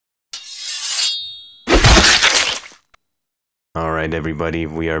Alright, everybody,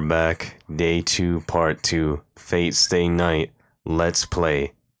 we are back. Day 2, Part 2. Fate Stay Night. Let's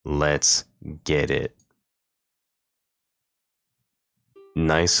play. Let's get it.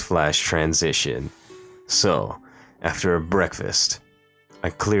 Nice flash transition. So, after a breakfast, I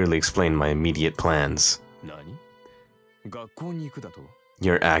clearly explained my immediate plans.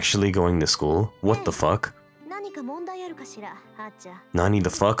 You're actually going to school? What the fuck? Nani the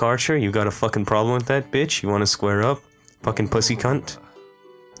fuck, Archer? You got a fucking problem with that, bitch? You wanna square up? Fucking pussy cunt?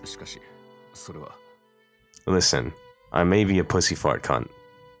 Listen, I may be a pussy fart cunt,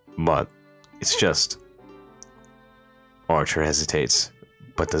 but it's just... Archer hesitates,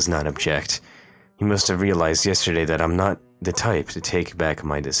 but does not object. He must have realized yesterday that I'm not the type to take back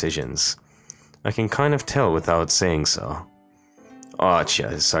my decisions. I can kind of tell without saying so.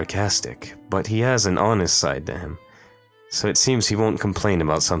 Archer is sarcastic, but he has an honest side to him. So it seems he won't complain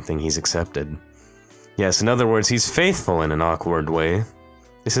about something he's accepted. Yes, in other words, he's faithful in an awkward way.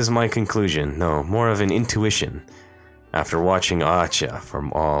 This is my conclusion, no, more of an intuition, after watching Archer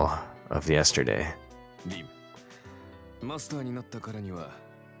from all of yesterday.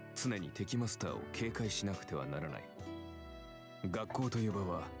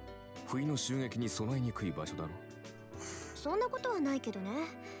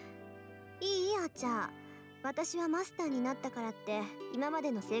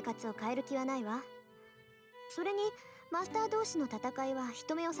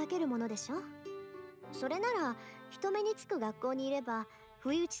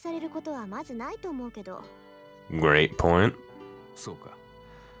 Great point.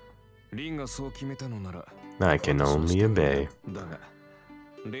 I can only obey.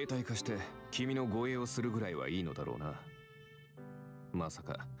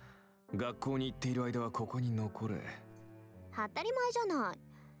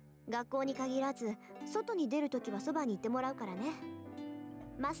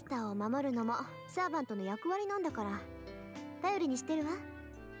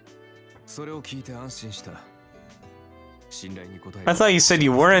 I thought you said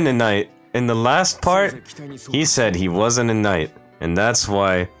you weren't a knight. In the last part, he said he wasn't a knight, and that's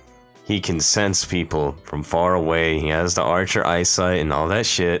why he can sense people from far away. He has the archer eyesight and all that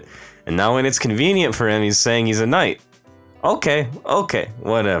shit. And now when it's convenient for him, he's saying he's a knight. Okay,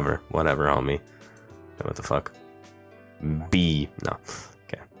 whatever, homie. What the fuck? B. No.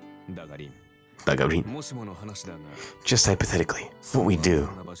 Okay. Dagarin. Just hypothetically, what we do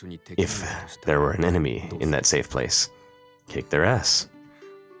if there were an enemy in that safe place. Kick their ass.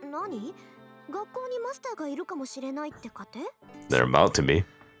 They're about to be.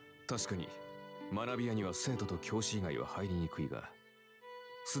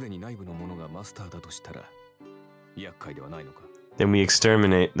 Then we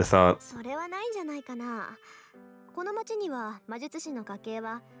exterminate the thought.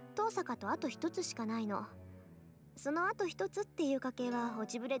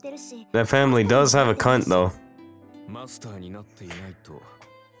 That family does have a cunt, though.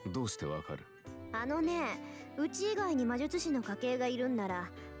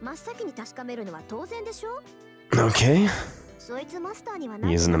 Okay.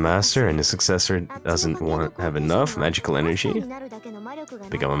 He isn't a master, and his successor doesn't have enough magical energy.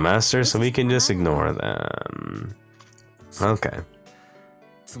 Become a master, so we can just ignore them. Okay.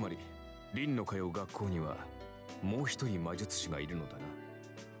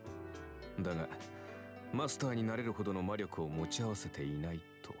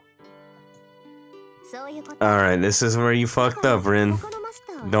 Alright, this is where you fucked up, Rin.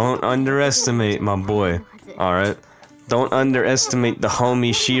 Don't underestimate my boy. Alright? Don't underestimate the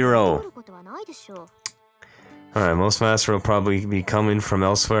homie Shiro. Alright, most master will probably be coming from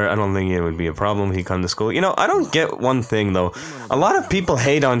elsewhere. I don't think it would be a problem if he come to school. You know, I don't get one thing, though. A lot of people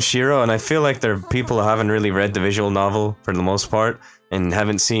hate on Shiro, and I feel like they're people who haven't really read the visual novel, for the most part, and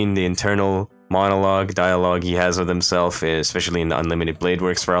haven't seen the internal dialogue he has with himself, especially in the Unlimited Blade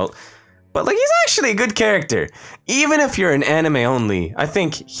Works route. But, like, he's actually a good character. Even if you're an anime only, I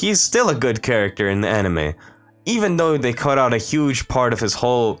think he's still a good character in the anime. Even though they cut out a huge part of his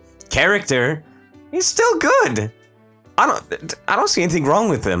whole character, he's still good. I don't see anything wrong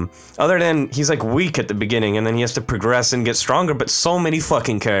with him. Other than he's, like, weak at the beginning, and then he has to progress and get stronger, but so many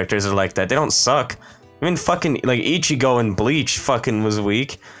fucking characters are like that. They don't suck. I mean, fucking, like, Ichigo in Bleach fucking was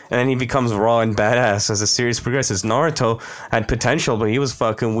weak, and then he becomes raw and badass as the series progresses. Naruto had potential, but he was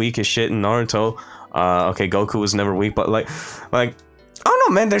fucking weak as shit in Naruto. Okay, Goku was never weak, but, like, I don't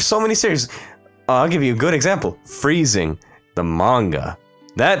know, man, there's so many series. I'll give you a good example. Freezing, the manga.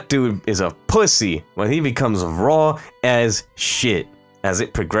 That dude is a pussy when he becomes raw as shit as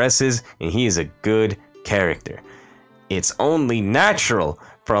it progresses, and he is a good character. it's only natural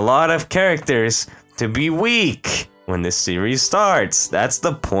for a lot of characters to be weak when this series starts. That's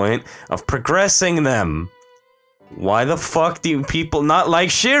the point of progressing them. Why the fuck do you people not like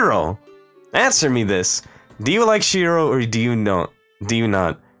Shiro? Answer me this. Do you like Shiro or do you not? Do you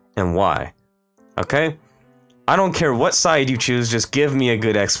not? And why? Okay? I don't care what side you choose, just give me a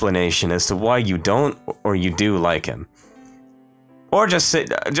good explanation as to why you don't or you do like him. Or just say,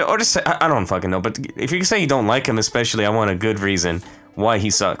 I don't fucking know, but if you say you don't like him especially, I want a good reason why he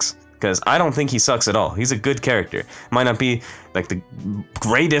sucks. Because I don't think he sucks at all. He's a good character. Might not be, like, the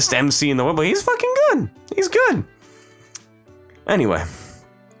greatest MC in the world, but he's fucking good. He's good. Anyway.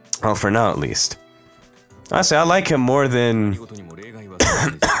 Well, for now at least. Honestly, I like him more than...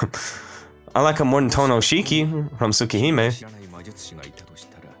 I like him more than Tonoshiki from Tsukihime.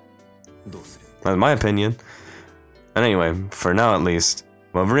 That's my opinion. And anyway, for now at least.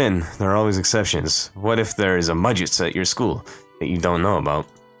 Well, Rin, there are always exceptions. What if there is a Majutsu at your school that you don't know about?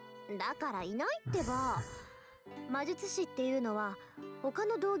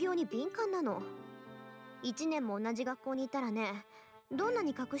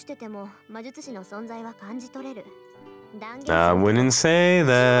 I wouldn't say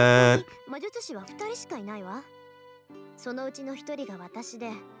that.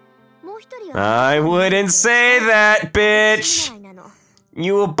 I wouldn't say that, bitch!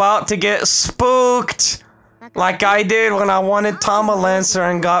 You about to get spooked! Like I did when I wanted Tama Lancer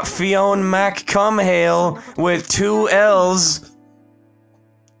and got Fionn Mac Cumhale with 2 L's.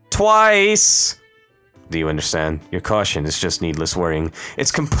 Twice! Do you understand? Your caution is just needless worrying.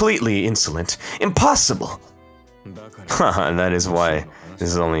 It's completely insolent. Impossible! Haha, that is why this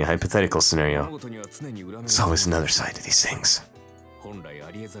is only a hypothetical scenario. There's always another side to these things. I'm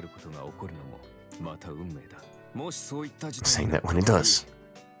saying that when it does.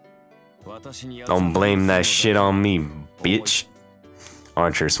 Don't blame that shit on me, bitch.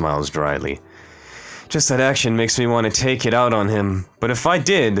 Archer smiles dryly. Just that action makes me want to take it out on him. But if I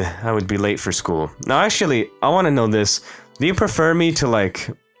did, I would be late for school. Now actually, I want to know this. Do you prefer me to like...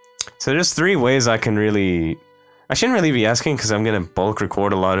 So there's 3 ways I can really... I shouldn't really be asking because I'm gonna bulk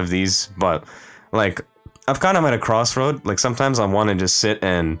record a lot of these, but like I've kind of at a crossroad. Like sometimes I want to just sit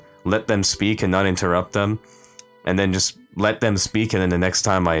and let them speak and not interrupt them, and then just let them speak, and then the next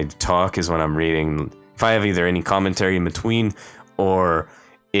time I talk is when I'm reading. If I have either any commentary in between, or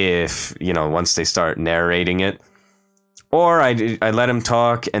if, you know, once they start narrating it, or I let them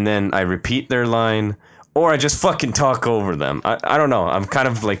talk and then I repeat their line, or I just fucking talk over them. I don't know. I'm kind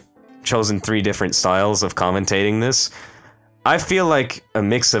of like chosen 3 different styles of commentating this. I feel like a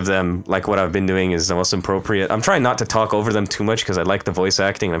mix of them, like what I've been doing, is the most appropriate. I'm trying not to talk over them too much because I like the voice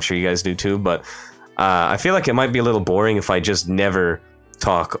acting. I'm sure you guys do too, but I feel like it might be a little boring if I just never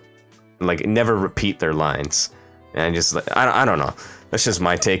talk, like never repeat their lines. And just, I don't know. That's just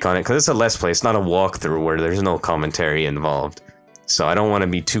my take on it, because it's a Let's Play. It's not a walkthrough where there's no commentary involved. So I don't want to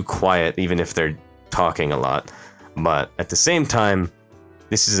be too quiet even if they're talking a lot. But at the same time,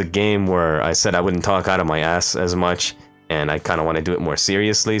 this is a game where I said I wouldn't talk out of my ass as much, and I kind of want to do it more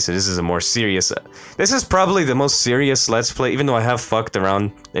seriously, so this is a more serious... This is probably the most serious Let's Play, even though I have fucked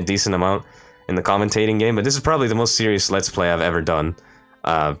around a decent amount in the commentating game, but this is probably the most serious Let's Play I've ever done.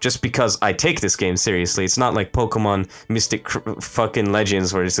 Just because I take this game seriously. It's not like Pokemon Mystic fucking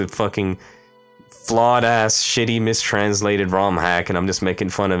Legends, where it's a fucking flawed-ass, shitty, mistranslated ROM hack, and I'm just making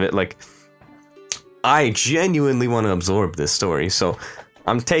fun of it. Like, I genuinely want to absorb this story, so...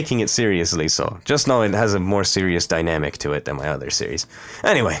 I'm taking it seriously, so just know it has a more serious dynamic to it than my other series.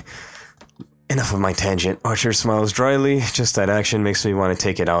 Anyway, enough of my tangent. Archer smiles dryly. Just that action makes me want to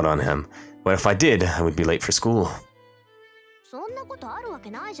take it out on him. But if I did, I would be late for school.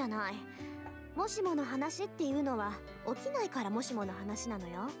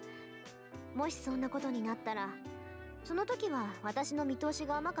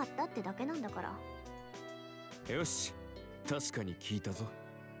 Yoshi. 確かに聞いたぞ。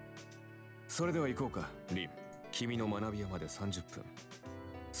それでは行こうか、リン。君の学び屋まで30分。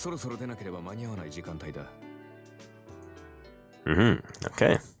そろそろ出なければ間に合わない時間帯だ。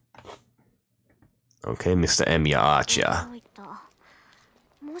Okay. Okay, Mr. Emiyacha.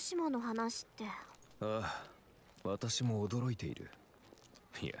 もしもの話って。ああ、私も驚いている。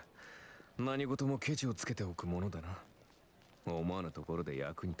いや、何事もケチをつけておくものだな。思わぬところで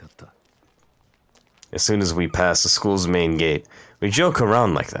役に立った。 As soon as we pass the school's main gate, we joke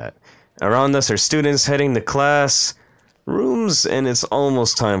around like that. Around us are students heading to class rooms, and it's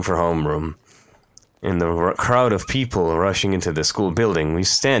almost time for homeroom. In the crowd of people rushing into the school building, we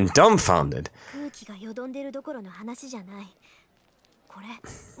stand dumbfounded.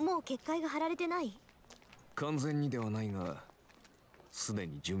 完全にではないが、すで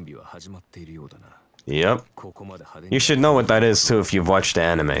に準備は始まっているようだな。Yep. You should know what that is too if you've watched the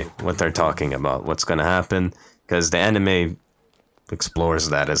anime, what they're talking about, what's gonna happen, because the anime explores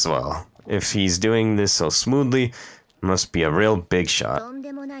that as well. If he's doing this so smoothly, must be a real big shot.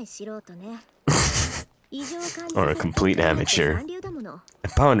 Or a complete amateur. A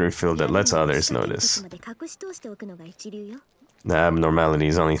boundary field that lets others notice. The abnormality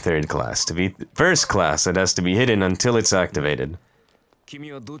is only 3rd class. To be 1st class, it has to be hidden until it's activated.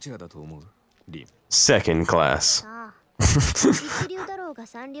 2nd class.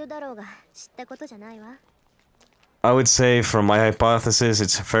 I would say, from my hypothesis,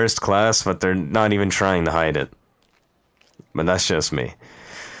 it's 1st class, but they're not even trying to hide it. But that's just me.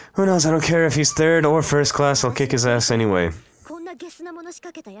 Who knows, I don't care if he's 3rd or 1st class, I'll kick his ass anyway.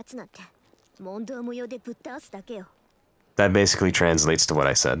 That basically translates to what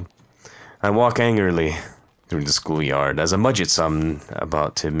I said. I walk angrily through the schoolyard, as a mudget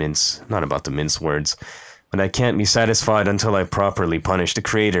not about to mince words, but I can't be satisfied until I properly punish the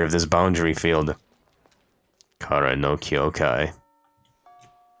creator of this boundary field. Kara no Kyokai.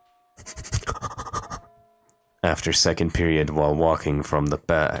 After 2nd period, while walking from the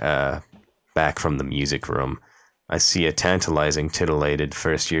back from the music room, I see a tantalizing, titillated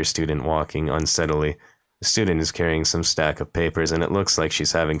first-year student walking unsteadily. The student is carrying some stack of papers, and it looks like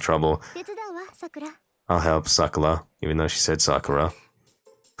she's having trouble. I'll help Sakura, even though she said Sakura.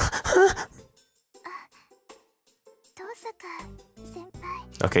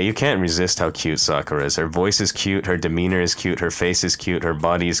 Okay, you can't resist how cute Sakura is. Her voice is cute, her demeanor is cute, her face is cute, her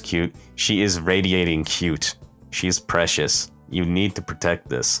body is cute. She is radiating cute. She is precious. You need to protect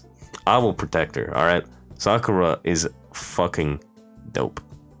this. I will protect her, alright? Sakura is fucking dope.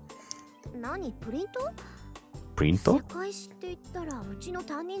 Printo?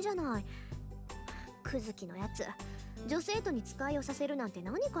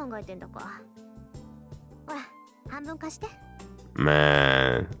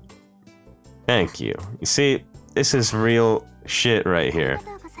 Man. Thank you. You see, this is real shit right here.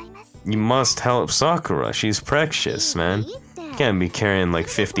 You must help Sakura. She's precious, man. You can't be carrying like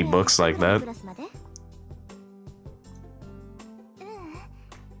 50 books like that.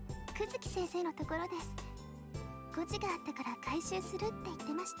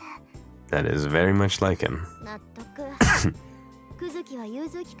 That is very much like him.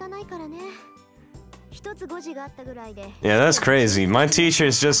 Yeah, that's crazy. My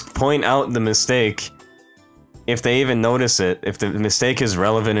teachers just point out the mistake. If they even notice it, if the mistake is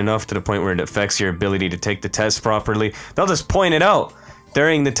relevant enough to the point where it affects your ability to take the test properly, they'll just point it out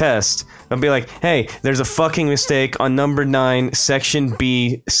during the test. They'll be like, hey, there's a fucking mistake on number 9, section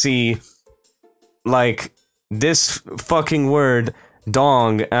B, C. Like, this fucking word,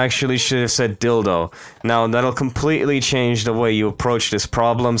 dong, actually should have said dildo. Now, that'll completely change the way you approach this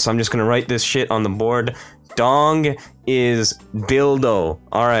problem, so I'm just gonna write this shit on the board. Dong is dildo.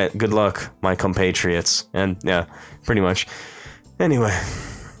 Alright, good luck, my compatriots. And, yeah, pretty much. Anyway.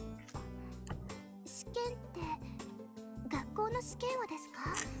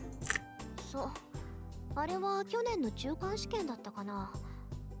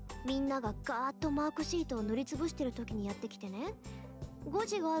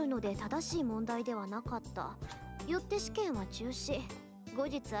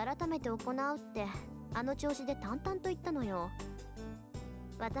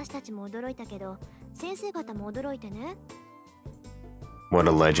 What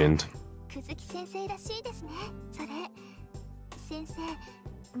a legend.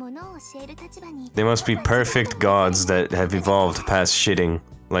 They must be perfect gods that have evolved past shitting,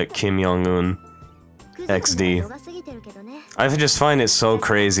 like Kim Jong-un, XD. I just find it so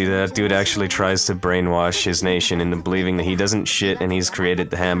crazy that that dude actually tries to brainwash his nation into believing that he doesn't shit and he's created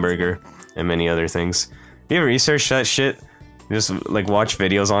the hamburger and many other things. You ever research that shit? Just like watch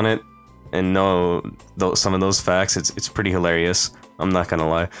videos on it and know some of those facts. It's pretty hilarious. I'm not gonna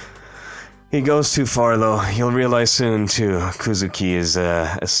lie. He goes too far though. You'll realize soon too. Kuzuki is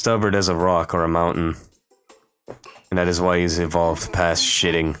as stubborn as a rock or a mountain, and that is why he's evolved past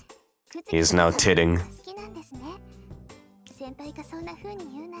shitting. He is now titting.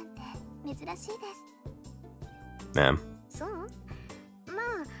 Ma'am.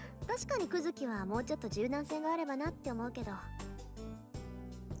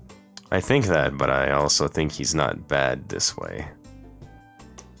 I think that, but I also think he's not bad this way.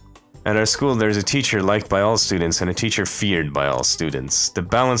 At our school, there's a teacher liked by all students and a teacher feared by all students. The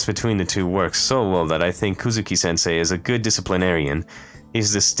balance between the two works so well that I think Kuzuki-sensei is a good disciplinarian.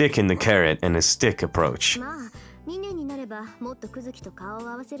 He's the stick in the carrot and a stick approach.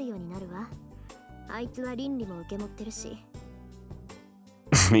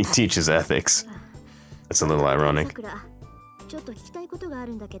 He teaches ethics. That's a little ironic.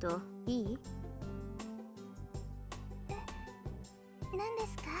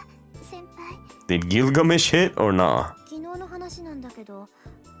 Did Gilgamesh hit or nah?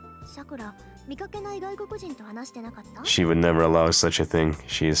 She would never allow such a thing.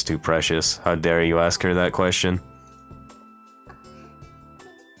 She is too precious. How dare you ask her that question?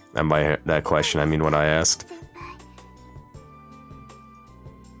 And by that question, I mean what I asked.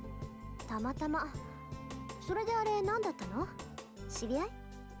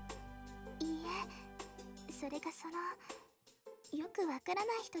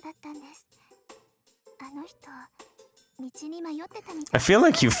 I feel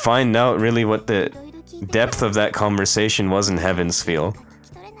like you find out really what the depth of that conversation was in Heavensfield.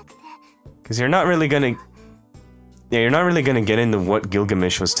 Because you're not really gonna... Yeah, you're not really gonna get into what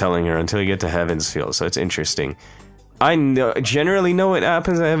Gilgamesh was telling her until you get to Heavensfield, so it's interesting. I generally know what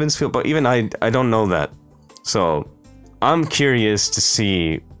happens at Heavensfield, but even I don't know that. So, I'm curious to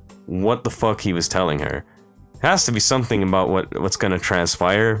see what the fuck he was telling her. It has to be something about what's gonna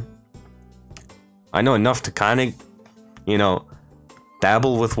transpire. I know enough to kind of, you know,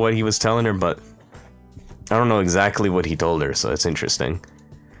 dabble with what he was telling her, but I don't know exactly what he told her, so it's interesting.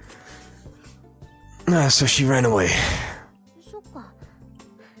 So she ran away.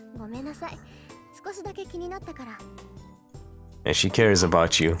 And she cares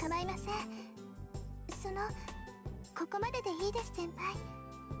about you.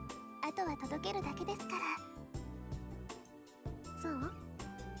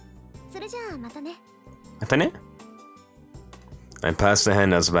 Matane? I pass the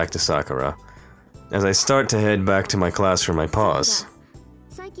handouts back to Sakura. As I start to head back to my classroom, I pause.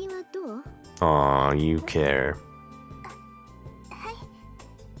 Aw, you care.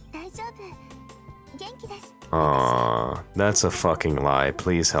 Aw, that's a fucking lie.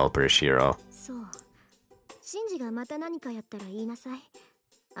 Please help her, Shiro.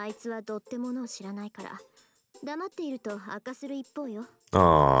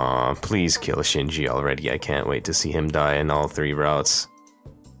 Aw, please kill Shinji already. I can't wait to see him die in all 3 routes.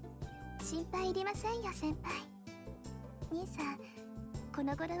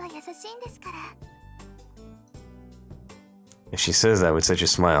 If she says that with such a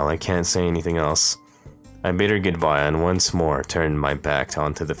smile, I can't say anything else. I bid her goodbye and once more turned my back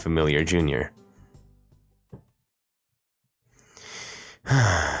onto the familiar junior.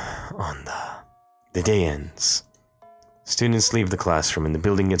 The day ends. Students leave the classroom and the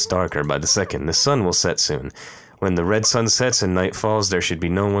building gets darker by the second. The sun will set soon. When the red sun sets and night falls, there should be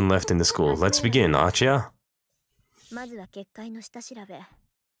no one left in the school. Let's begin, Acha.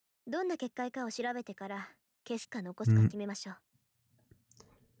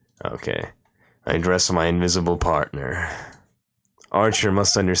 Okay. I address my invisible partner. Archer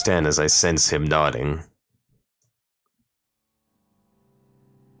must understand as I sense him nodding.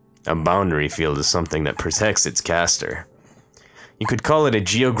 A boundary field is something that protects its caster. You could call it a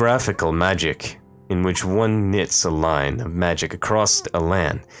geographical magic, in which one knits a line of magic across a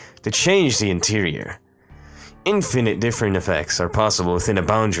land to change the interior. Infinite different effects are possible within a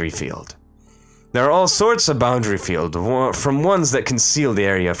boundary field. There are all sorts of boundary fields, from ones that conceal the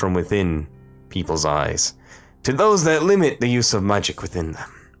area from within people's eyes, to those that limit the use of magic within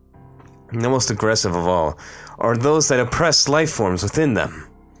them. And the most aggressive of all are those that oppress life forms within them.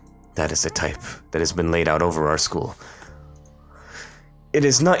 That is the type that has been laid out over our school. It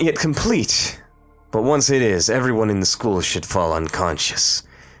is not yet complete, but once it is, everyone in the school should fall unconscious.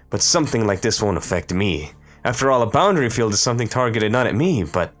 But something like this won't affect me. After all, a boundary field is something targeted not at me,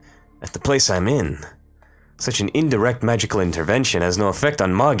 but at the place I'm in. Such an indirect magical intervention has no effect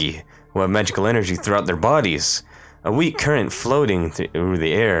on Magi, who have magical energy throughout their bodies. A weak current floating through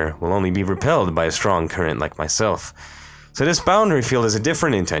the air will only be repelled by a strong current like myself. So this boundary field has a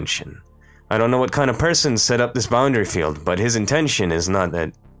different intention. I don't know what kind of person set up this boundary field, but his intention is not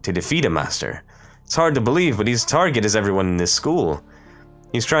to defeat a master. It's hard to believe, but his target is everyone in this school.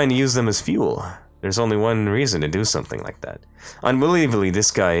 He's trying to use them as fuel. There's only one reason to do something like that. Unbelievably,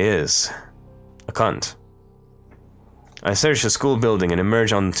 this guy is a cunt. I search the school building and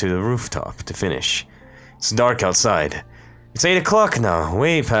emerge onto the rooftop to finish. It's dark outside. It's 8 o'clock now,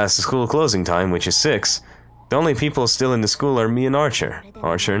 way past the school closing time, which is 6. The only people still in the school are me and Archer.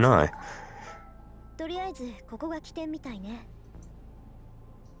 Archer and I.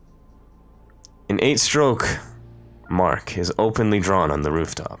 An 8-stroke mark is openly drawn on the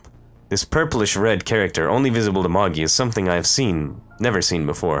rooftop. This purplish-red character, only visible to Magi, is something I have never seen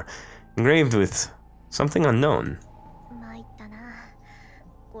before, engraved with something unknown.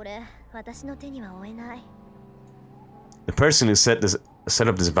 The person who set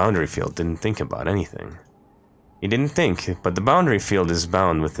up this boundary field didn't think about anything. He didn't think, but the boundary field is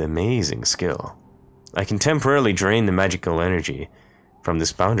bound with amazing skill. I can temporarily drain the magical energy from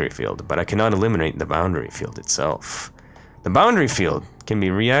this boundary field, but I cannot eliminate the boundary field itself. The boundary field can be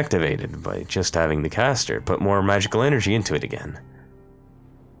reactivated by just having the caster put more magical energy into it again.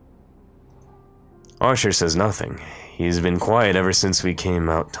 Archer says nothing. He's been quiet ever since we came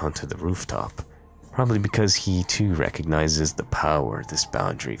out onto the rooftop. Probably because he too recognizes the power this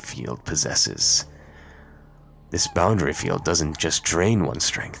boundary field possesses. This boundary field doesn't just drain one's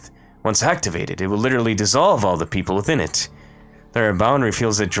strength. Once activated, it will literally dissolve all the people within it. There are boundary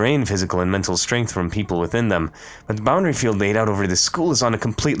fields that drain physical and mental strength from people within them, but the boundary field laid out over this school is on a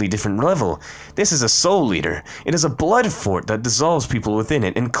completely different level. This is a soul eater. It is a blood fort that dissolves people within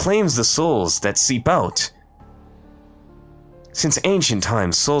it and claims the souls that seep out. Since ancient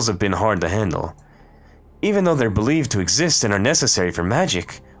times, souls have been hard to handle. Even though they're believed to exist and are necessary for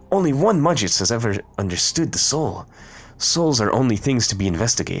magic, only one Mudgets has ever understood the soul. Souls are only things to be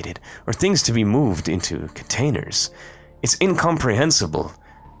investigated, or things to be moved into containers. It's incomprehensible,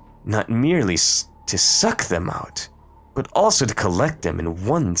 not merely to suck them out, but also to collect them in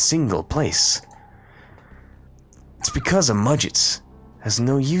one single place. It's because a Mudgets has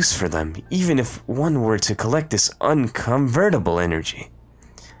no use for them, even if one were to collect this unconvertible energy.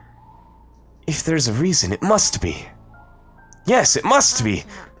 If there's a reason, it must be. Yes, it must be!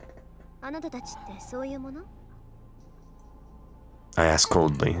 I asked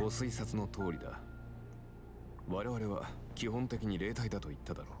coldly. 我々は基本的に霊体だと言っ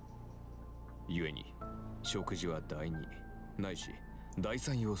ただろう。故に食事は第二ないし第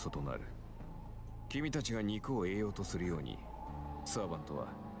三要素となる。君たちが肉を栄養とするように、サーバントは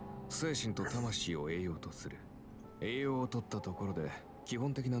精神と魂を栄養とする。栄養を取ったところで基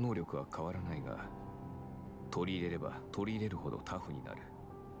本的な能力は変わらないが、取り入れれば取り入れるほどタフになる。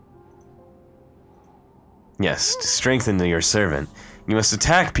Yes, to strengthen your servant, you must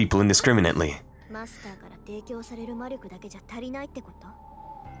attack people indiscriminately. マスターから提供される魔力だけじゃ足りないってこと？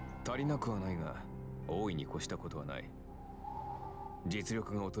足りなくはないが、大いに越したことはない。実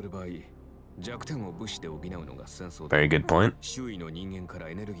力が劣る場合、弱点を武士で補うのが戦争だ。Very good point. 周囲の人間から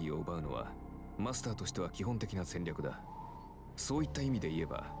エネルギーを奪うのは、マスターとしては基本的な戦略だ。そういった意味で言え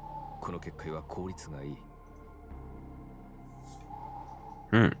ば、この結界は効率がいい。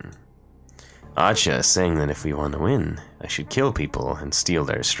Acha is saying that if we want to win, I should kill people and steal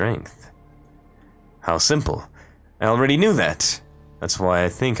their strength. How simple. I already knew that. That's why I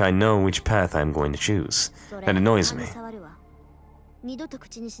think I know which path I'm going to choose. That annoys me.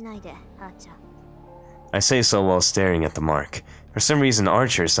 I say so while staring at the mark. For some reason,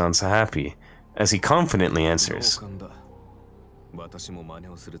 Archer sounds happy, as he confidently answers.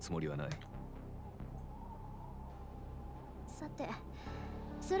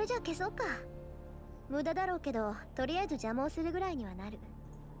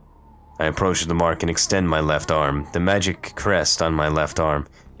 I approach the mark and extend my left arm. The magic crest on my left arm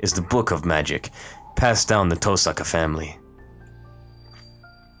is the Book of Magic, passed down the Tosaka family.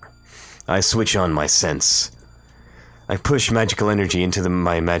 I switch on my sense. I push magical energy into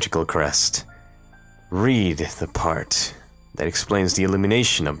my magical crest. Read the part that explains the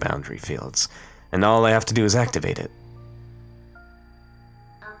elimination of boundary fields, and all I have to do is activate it.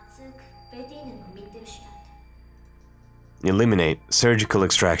 Eliminate surgical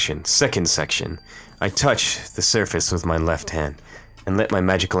extraction, second section. I touch the surface with my left hand and let my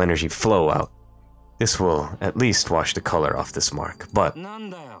magical energy flow out. This will at least wash the color off this mark, but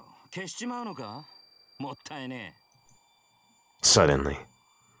suddenly,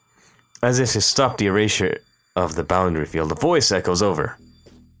 as if to stop the erasure of the boundary field, a voice echoes over.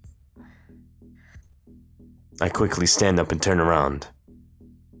 I quickly stand up and turn around.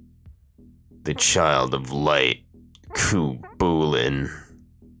 The Child of Light, OOLIN.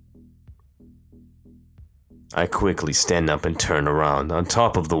 I quickly stand up and turn around, on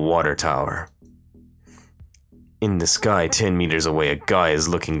top of the water tower. In the sky 10 meters away, a guy is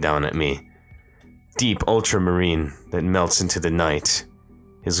looking down at me. Deep ultramarine that melts into the night.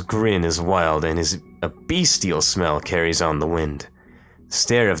 His grin is wild and a bestial smell carries on the wind. The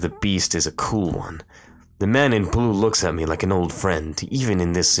stare of the beast is a cool one. The man in blue looks at me like an old friend, even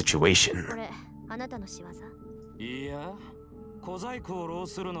in this situation.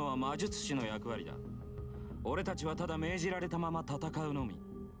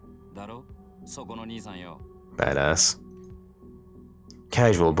 Badass.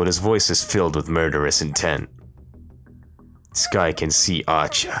 Casual, but his voice is filled with murderous intent. This guy can see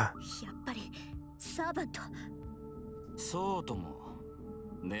Acha.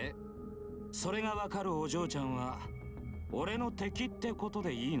 で、それがわかるお嬢ちゃんは俺の敵ってこと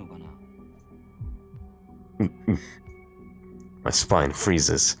でいいのかな? My spine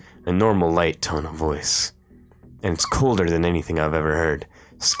freezes, a normal light tone of voice. And it's colder than anything I've ever heard.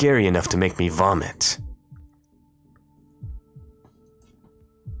 Scary enough to make me vomit.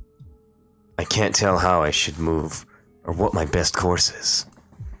 I can't tell how I should move, or what my best course is.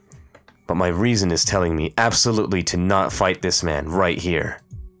 But my reason is telling me absolutely to not fight this man right here.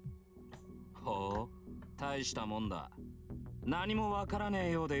 ほう、大したもんだ。何もわからね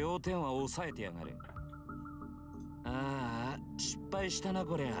えようで要点は抑えてやがる。ああ、失敗したな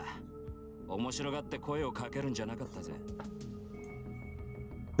こりゃ。面白がって声をかけるんじゃなかったぜ。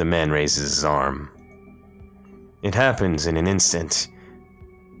The man raises his arm. It happens in an instant.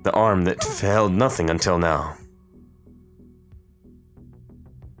 The arm that held nothing until now.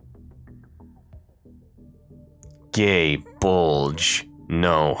 Gay bulge,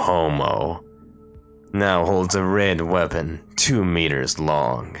 no homo. Now holds a red weapon, 2 meters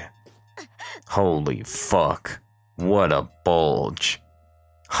long. Holy fuck. What a bulge.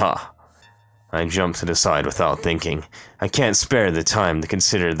 Ha. I jump to the side without thinking. I can't spare the time to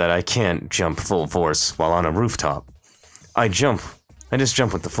consider that I can't jump full force while on a rooftop. I just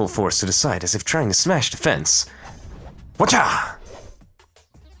jump with the full force to the side as if trying to smash the fence. Watcha!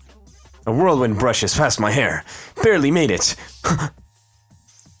 A whirlwind brushes past my hair. Barely made it.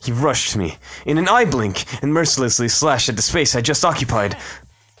 He rushed me in an eye blink and mercilessly slashed at the space I just occupied.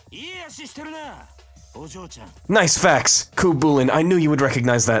 Nice facts, OOLIN. I knew you would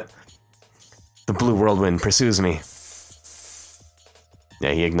recognize that. The blue whirlwind pursues me.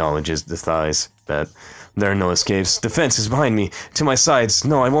 Yeah, he acknowledges the thighs. That there are no escapes. The fence is behind me. To my sides.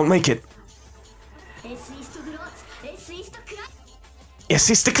 No, I won't make it.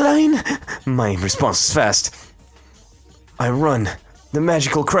 Assist Chulainn? My response is fast. I run. The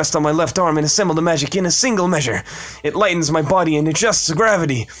magical crest on my left arm and assemble the magic in a single measure. It lightens my body and adjusts to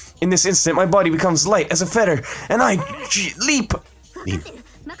gravity. In this instant, my body becomes light as a feather, and I leap.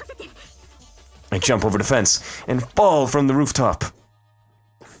 I jump over the fence and fall from the rooftop.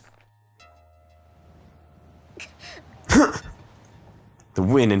 The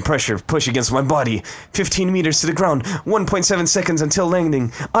wind and pressure push against my body. 15 meters to the ground, 1.7 seconds until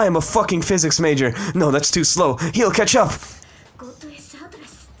landing. I am a fucking physics major. No, that's too slow. He'll catch up.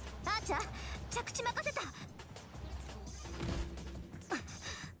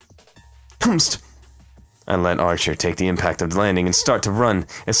 I let Archer take the impact of the landing and start to run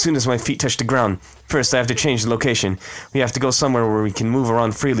as soon as my feet touch the ground. First, I have to change the location. We have to go somewhere where we can move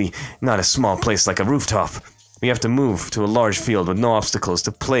around freely, not a small place like a rooftop. We have to move to a large field with no obstacles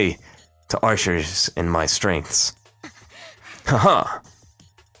to play to Archer's and my strengths. Haha!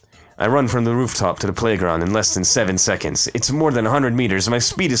 I run from the rooftop to the playground in less than 7 seconds. It's more than 100 meters. My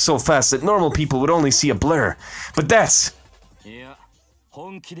speed is so fast that normal people would only see a blur. But that's...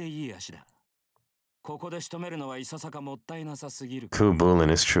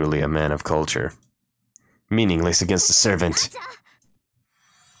 OOLIN is truly a man of culture. Meaningless against the servant.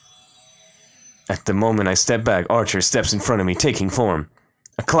 At the moment I step back, Archer steps in front of me, taking form.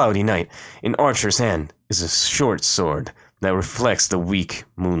 A cloudy night. In Archer's hand is a short sword that reflects the weak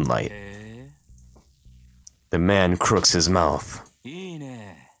moonlight. The man crooks his mouth.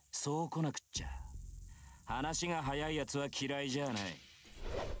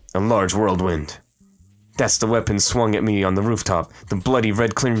 A large whirlwind. That's the weapon swung at me on the rooftop, the bloody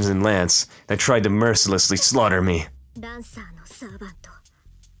red crimson lance that tried to mercilessly slaughter me. Who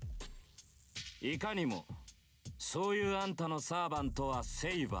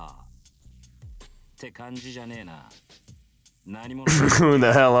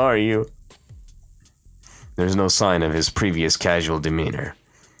the hell are you? There's no sign of his previous casual demeanor.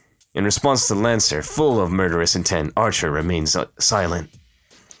 In response to Lancer, full of murderous intent, Archer remains silent.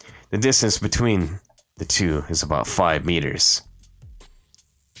 The distance between the two is about 5 meters.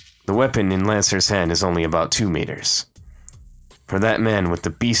 The weapon in Lancer's hand is only about 2 meters. For that man with the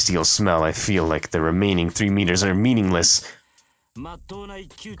bestial smell, I feel like the remaining 3 meters are meaningless.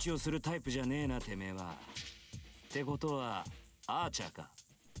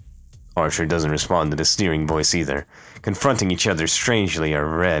 Archer doesn't respond to the sneering voice either. Confronting each other strangely are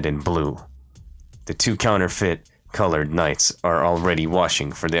red and blue. The two counterfeit colored knights are already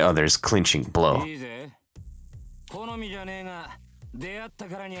watching for the other's clinching blow.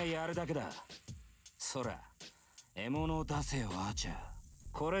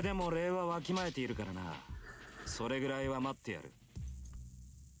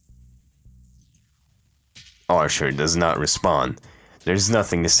 Archer does not respond. There's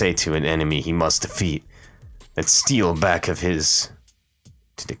nothing to say to an enemy he must defeat. That steel back of his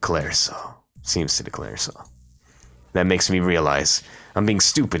to declare so. Seems to declare so. That makes me realize I'm being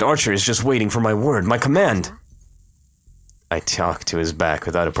stupid. Archer is just waiting for my word, my command. I talk to his back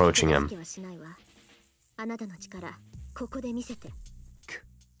without approaching him.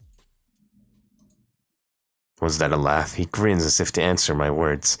 Was that a laugh? He grins as if to answer my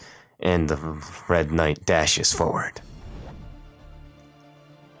words, and the Red Knight dashes forward.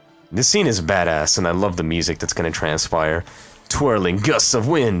 This scene is badass, and I love the music that's gonna transpire. Twirling gusts of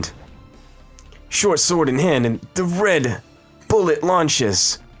wind. Short sword in hand, and the red bullet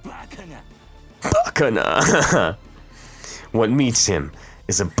launches. Bakana! What meets him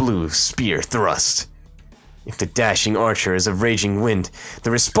is a blue spear thrust. If the dashing archer is a raging wind,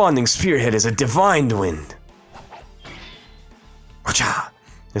 the responding spearhead is a divine wind.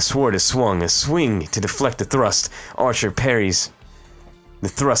 The sword is swung, a swing to deflect the thrust. Archer parries the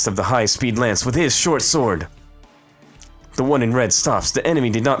thrust of the high-speed lance with his short sword. The one in red stops. The enemy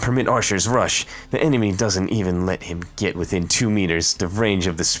did not permit Archer's rush. The enemy doesn't even let him get within 2 meters the range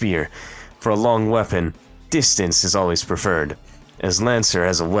of the spear. For a long weapon, distance is always preferred. As Lancer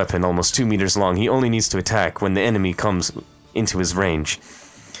has a weapon almost 2 meters long, he only needs to attack when the enemy comes into his range.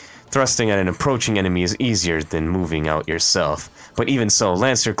 Thrusting at an approaching enemy is easier than moving out yourself. But even so,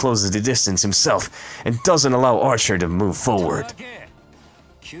 Lancer closes the distance himself and doesn't allow Archer to move forward.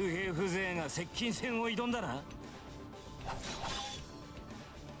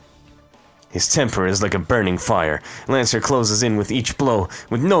 His temper is like a burning fire. Lancer closes in with each blow,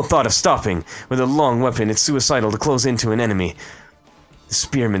 with no thought of stopping. With a long weapon, it's suicidal to close into an enemy. The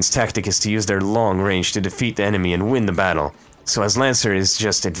spearman's tactic is to use their long range to defeat the enemy and win the battle. So as Lancer is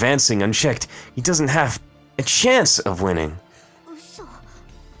just advancing unchecked, he doesn't have a chance of winning.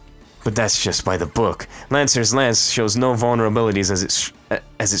 But that's just by the book. Lancer's lance shows no vulnerabilities as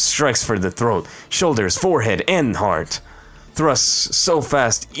it strikes for the throat, shoulders, forehead, and heart. Thrusts so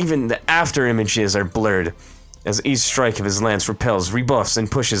fast, even the after images are blurred. As each strike of his lance repels, rebuffs,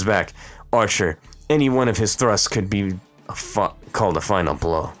 and pushes back Archer, any one of his thrusts could be called a final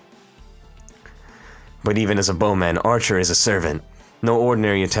blow. But even as a bowman, Archer is a servant. No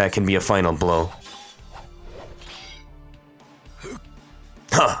ordinary attack can be a final blow.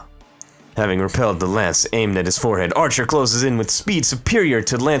 Ha! Having repelled the lance aimed at his forehead, Archer closes in with speed superior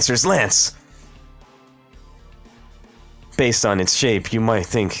to Lancer's lance. Based on its shape, you might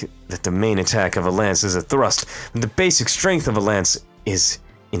think that the main attack of a lance is a thrust, but the basic strength of a lance is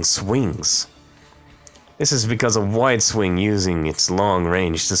in swings. This is because a wide swing using its long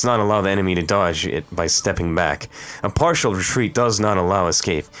range does not allow the enemy to dodge it by stepping back. A partial retreat does not allow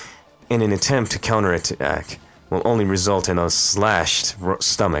escape, and an attempt to counterattack will only result in a slashed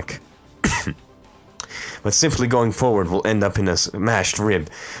stomach. But simply going forward will end up in a smashed rib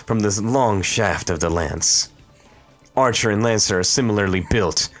from the long shaft of the lance. Archer and Lancer are similarly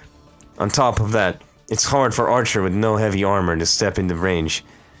built. On top of that, it's hard for Archer with no heavy armor to step into range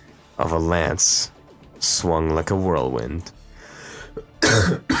of a lance swung like a whirlwind.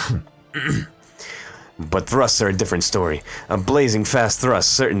 But thrusts are a different story. A blazing fast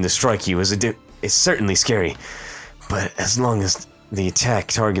thrust certain to strike you is certainly scary. But as long as the attack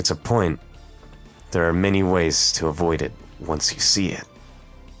targets a point, there are many ways to avoid it once you see it.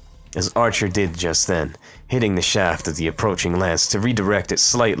 As Archer did just then, hitting the shaft of the approaching lance to redirect it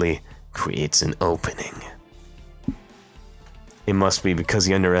slightly creates an opening. It must be because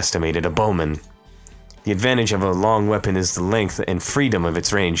he underestimated a bowman. The advantage of a long weapon is the length and freedom of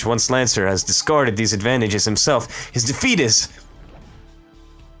its range. Once Lancer has discarded these advantages himself, his defeat is...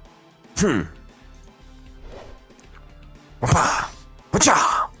 The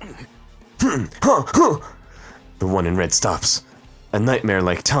one in red stops. A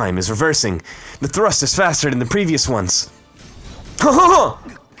nightmare-like time is reversing. The thrust is faster than the previous ones. Bakana!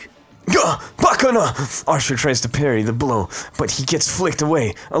 Archer tries to parry the blow, but he gets flicked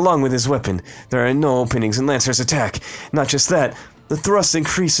away, along with his weapon. There are no openings in Lancer's attack. Not just that, the thrusts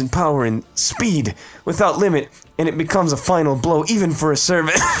increase in power and speed, without limit, and it becomes a final blow even for a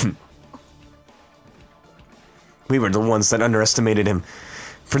servant. We were the ones that underestimated him.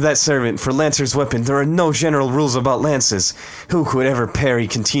 For that servant, for Lancer's weapon, there are no general rules about lances. Who could ever parry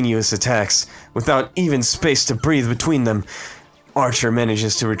continuous attacks, without even space to breathe between them? Archer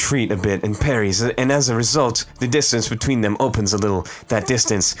manages to retreat a bit and parries, and as a result, the distance between them opens a little. That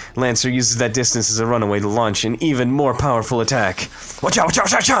distance, Lancer uses that distance as a runaway to launch an even more powerful attack. Watch out, watch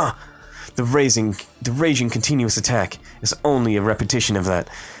out, watch out! The raging continuous attack is only a repetition of that.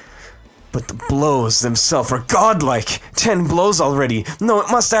 But the blows themselves are godlike! 10 blows already! No,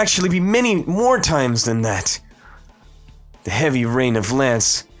 it must actually be many more times than that! The heavy rain of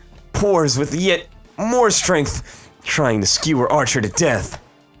lance pours with yet more strength, trying to skewer Archer to death.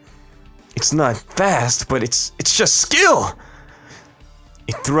 It's not fast, but it's just skill!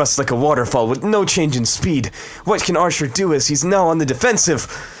 It thrusts like a waterfall with no change in speed. What can Archer do as he's now on the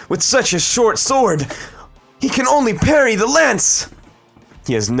defensive? With such a short sword, he can only parry the lance!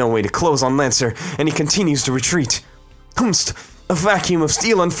 He has no way to close on Lancer, and he continues to retreat. Humst! A vacuum of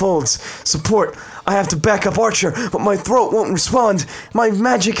steel unfolds. Support! I have to back up Archer, but my throat won't respond. My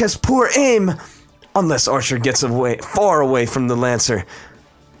magic has poor aim! Unless Archer gets far away from the Lancer.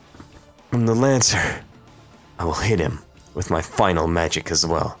 I will hit him with my final magic as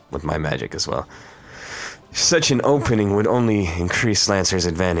well. Such an opening would only increase Lancer's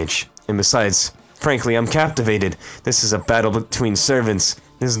advantage. And besides, frankly, I'm captivated. This is a battle between servants.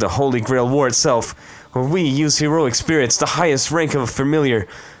 This is the Holy Grail War itself, where we use heroic spirits, the highest rank of a familiar,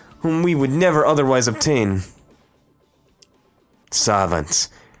 whom we would never otherwise obtain. Savants.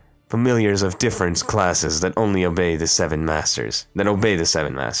 Familiars of different classes that only obey the seven masters.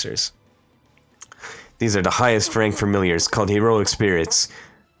 These are the highest ranked familiars called heroic spirits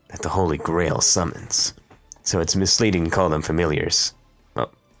that the Holy Grail summons. So it's misleading to call them familiars.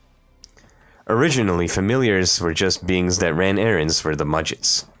 Well, originally, familiars were just beings that ran errands for the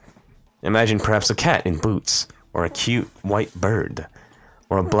Mudgets. Imagine perhaps a cat in boots, or a cute white bird,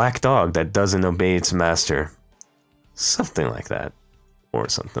 or a black dog that doesn't obey its master. Something like that. Or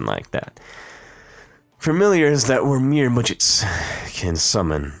something like that. Familiars that were mere Mudgets can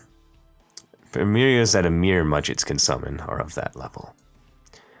summon. Familiars that a mere Mudgets can summon are of that level.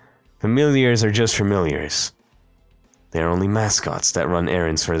 Familiars are just familiars. They are only mascots that run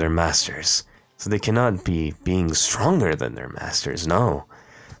errands for their masters, so they cannot be beings stronger than their masters, no.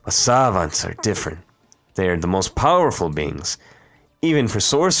 But savants are different. They are the most powerful beings, even for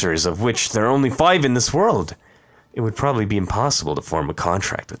sorcerers, of which there are only 5 in this world. It would probably be impossible to form a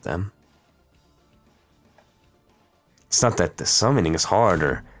contract with them. It's not that the summoning is hard,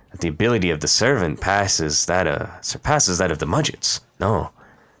 or that the ability of the servant surpasses that of the Mudgets. No.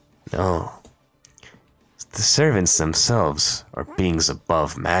 The servants themselves are beings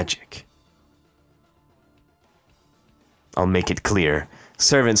above magic. I'll make it clear.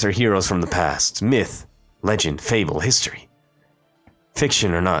 Servants are heroes from the past. Myth, legend, fable, history.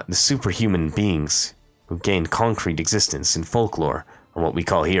 Fiction or not, the superhuman beings who gain concrete existence in folklore are what we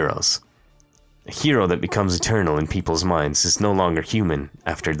call heroes. A hero that becomes eternal in people's minds is no longer human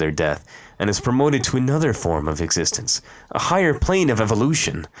after their death, and is promoted to another form of existence, a higher plane of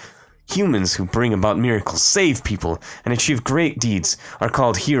evolution. Humans who bring about miracles, save people, and achieve great deeds are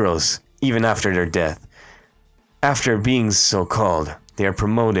called heroes, even after their death. After being so called, they are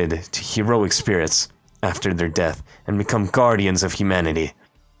promoted to heroic spirits after their death, and become guardians of humanity.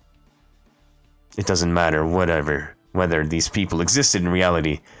 It doesn't matter whether these people existed in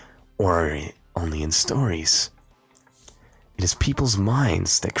reality, or only in stories. It is people's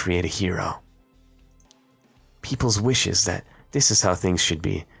minds that create a hero. People's wishes that this is how things should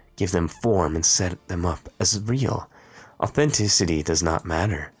be, give them form and set them up as real. Authenticity does not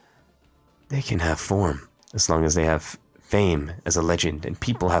matter. They can have form, as long as they have fame as a legend and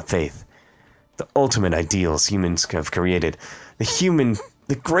people have faith. The ultimate ideals humans have created.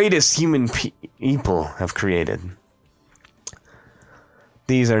 The greatest human people have created.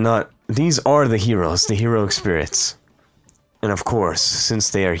 These are the heroes, the heroic spirits. And of course, since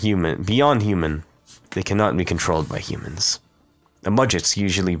they are human, beyond human, they cannot be controlled by humans. The Mudgets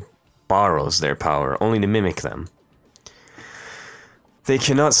usually borrows their power, only to mimic them. They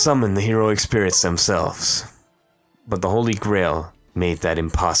cannot summon the heroic spirits themselves. But the Holy Grail made that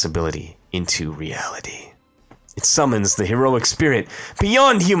impossibility into reality. It summons the heroic spirit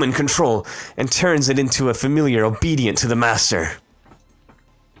beyond human control and turns it into a familiar obedient to the master.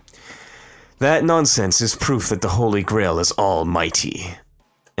 That nonsense is proof that the Holy Grail is almighty.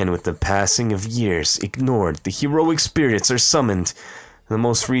 And with the passing of years ignored, the heroic spirits are summoned. The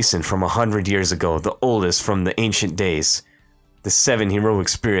most recent from 100 years ago, the oldest from the ancient days. The 7 heroic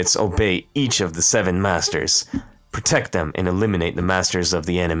spirits obey each of the 7 masters, protect them, and eliminate the masters of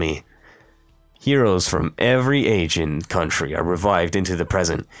the enemy. Heroes from every age and country are revived into the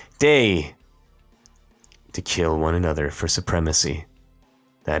present day to kill one another for supremacy.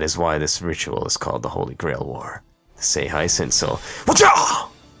 That is why this ritual is called the Holy Grail War. Say hi, Senso. Wacha!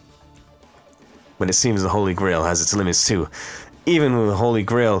 But it seems the Holy Grail has its limits too. Even the Holy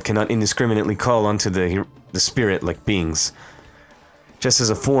Grail cannot indiscriminately call onto the spirit-like beings. Just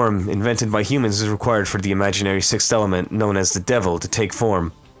as a form invented by humans is required for the imaginary 6th element known as the devil to take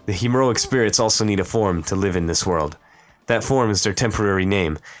form, the heroic spirits also need a form to live in this world. That form is their temporary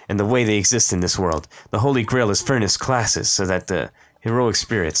name, and the way they exist in this world. The Holy Grail is furnished classes so that the heroic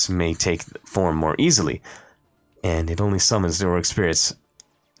spirits may take form more easily, and it only summons the heroic spirits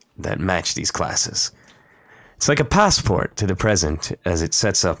that match these classes. It's like a passport to the present, as it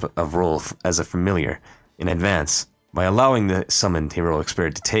sets up a role as a familiar in advance. By allowing the summoned heroic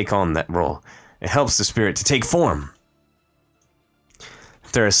spirit to take on that role, it helps the spirit to take form.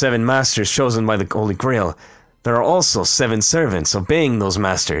 If there are 7 masters chosen by the Holy Grail, there are also 7 servants obeying those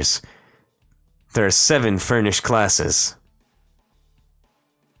masters. There are 7 furnished classes.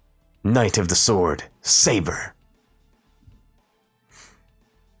 Knight of the Sword, Saber.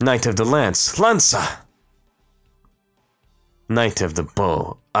 Knight of the Lance, Lanza. Knight of the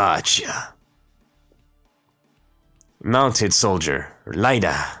Bow, Archer. Mounted Soldier,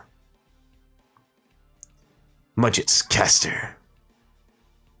 Lida. Mudget's Caster.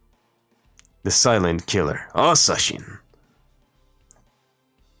 The Silent Killer, Asashin.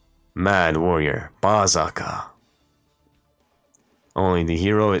 Mad Warrior, Bazaka. Only the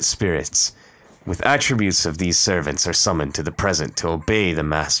heroic spirits with attributes of these servants are summoned to the present to obey the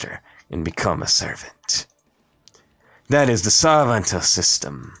master and become a servant. That is the Savanta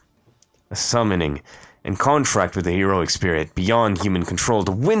system. A summoning and contract with the heroic spirit beyond human control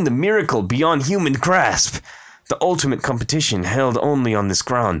to win the miracle beyond human grasp. The ultimate competition held only on this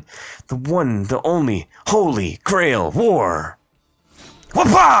ground. The one, the only, Holy Grail War.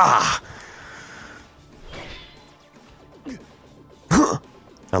 Whoopah!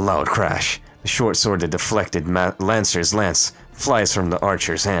 A loud crash. The short sword that deflected Lancer's lance flies from the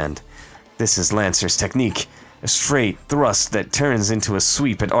archer's hand. This is Lancer's technique. A straight thrust that turns into a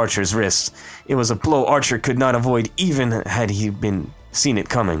sweep at Archer's wrist. It was a blow Archer could not avoid even had he seen it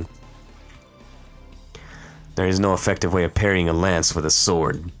coming. There is no effective way of parrying a lance with a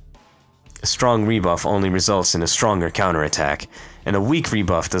sword. A strong rebuff only results in a stronger counterattack, and a weak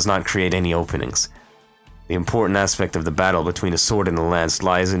rebuff does not create any openings. The important aspect of the battle between a sword and a lance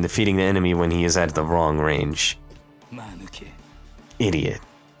lies in defeating the enemy when he is at the wrong range. Idiot.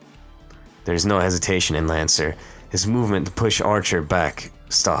 There is no hesitation in Lancer. His movement to push Archer back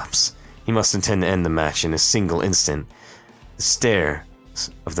stops. He must intend to end the match in a single instant. The stare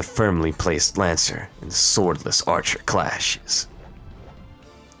of the firmly placed Lancer and the swordless Archer clashes.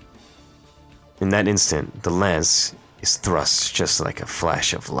 In that instant, the lance is thrust just like a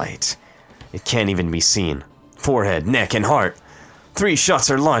flash of light. It can't even be seen. Forehead, neck, and heart. 3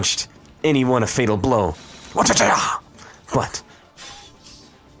 shots are launched, any one a fatal blow. But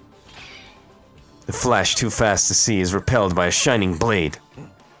the flash, too fast to see, is repelled by a shining blade.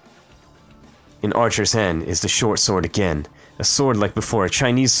 In Archer's hand is the short sword again. A sword like before, a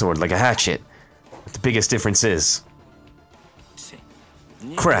Chinese sword like a hatchet. But the biggest difference is...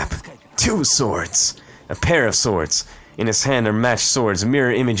 crap! 2 swords! A pair of swords. In his hand are matched swords,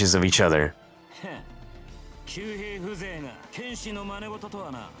 mirror images of each other.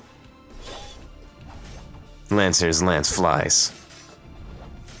 Lancer's lance flies.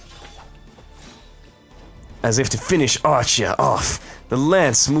 As if to finish Archer off, the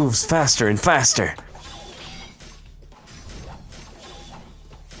lance moves faster and faster.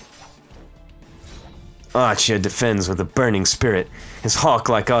 Archer defends with a burning spirit. His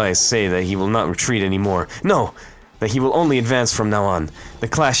hawk-like eyes say that he will not retreat anymore. No! That he will only advance from now on. The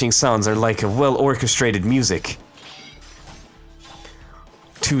clashing sounds are like a well-orchestrated music.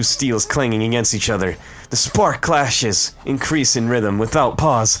 2 steels clanging against each other. The spark clashes increase in rhythm without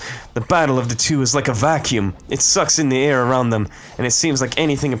pause. The battle of the 2 is like a vacuum. It sucks in the air around them, and it seems like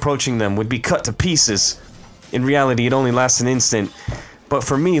anything approaching them would be cut to pieces. In reality, it only lasts an instant, but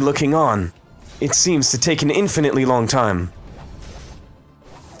for me looking on, it seems to take an infinitely long time.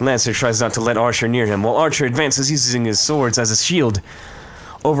 Lancer tries not to let Archer near him, while Archer advances using his swords as a shield.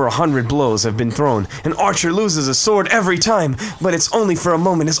 Over 100 blows have been thrown, and Archer loses a sword every time, but it's only for a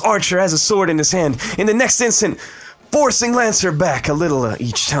moment as Archer has a sword in his hand, in the next instant, forcing Lancer back a little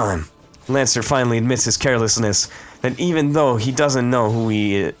each time. Lancer finally admits his carelessness, that even though he doesn't know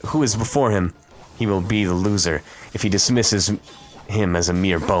who is before him, he will be the loser if he dismisses him as a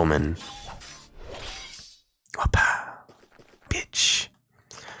mere bowman. Wapa. Bitch.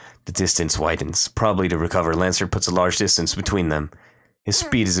 The distance widens. Probably to recover, Lancer puts a large distance between them. His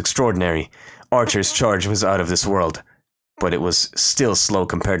speed is extraordinary. Archer's charge was out of this world, but it was still slow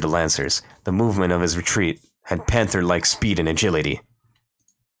compared to Lancer's. The movement of his retreat had panther-like speed and agility.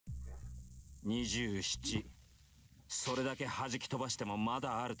 27. それだけ弾き飛ばしてもま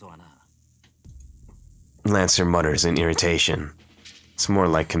だあるとはな。 Lancer mutters in irritation. It's more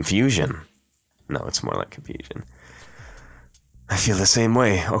like confusion. No, it's more like confusion. I feel the same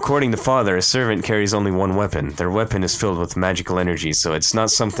way. According to Father, a servant carries only one weapon. Their weapon is filled with magical energy, so it's not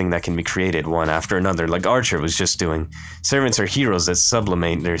something that can be created one after another, like Archer was just doing. Servants are heroes that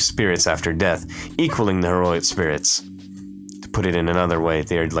sublimate their spirits after death, equaling the heroic spirits. To put it in another way,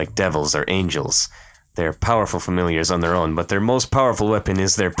 they're like devils or angels. They're powerful familiars on their own, but their most powerful weapon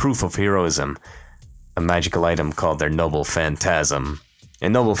is their proof of heroism, a magical item called their noble phantasm. A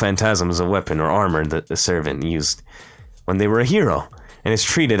noble phantasm is a weapon or armor that the servant used when they were a hero, and is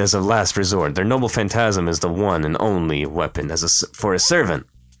treated as a last resort. Their noble phantasm is the one and only weapon for a servant.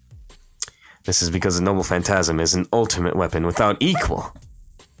 This is because the noble phantasm is an ultimate weapon without equal.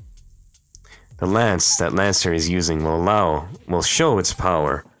 The lance that Lancer is using will show its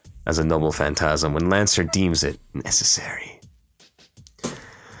power as a noble phantasm when Lancer deems it necessary.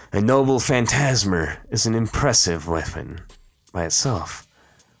 A noble phantasmer is an impressive weapon by itself,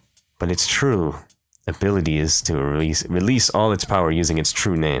 but its true ability is to release all its power using its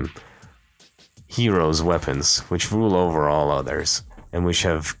true name. Heroes' weapons, which rule over all others, and which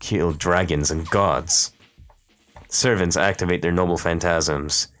have killed dragons and gods. Servants activate their noble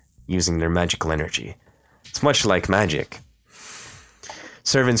phantasms using their magical energy. It's much like magic.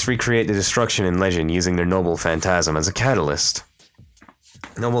 Servants recreate the destruction in legend using their noble phantasm as a catalyst.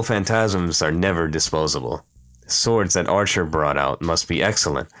 Noble phantasms are never disposable. The swords that Archer brought out must be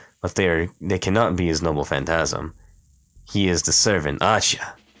excellent, but they cannot be his noble phantasm. He is the servant,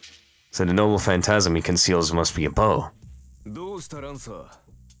 Acha. So the noble phantasm he conceals must be a bow.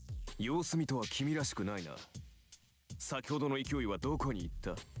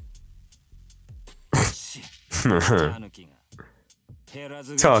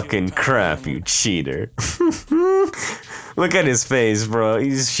 Talking crap, you cheater. Look at his face, bro.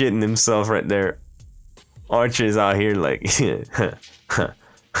 He's shitting himself right there. Archer's out here like,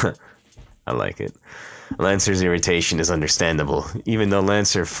 I like it. Lancer's irritation is understandable. Even though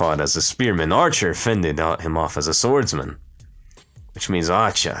Lancer fought as a spearman, Archer fended him off as a swordsman. Which means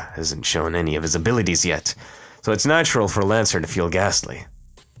Acha hasn't shown any of his abilities yet. So it's natural for Lancer to feel ghastly.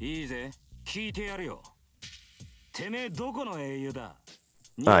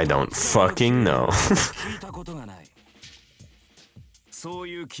 I don't fucking know.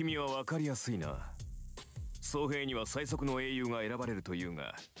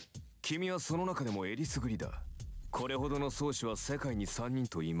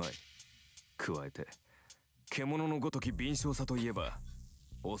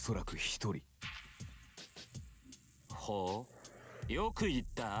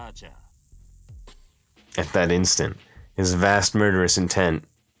 At that instant, his vast murderous intent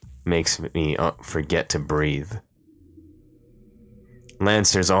makes me forget to breathe.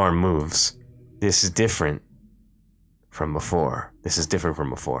 Lancer's arm moves. This is different from before.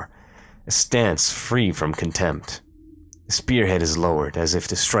 A stance free from contempt. The spearhead is lowered as if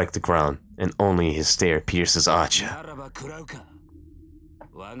to strike the ground, and only his stare pierces Acha.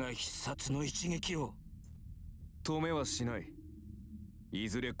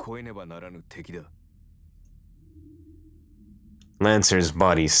 Lancer's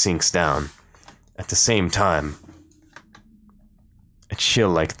body sinks down. At the same time, a chill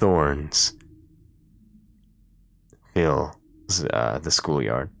like thorns fill the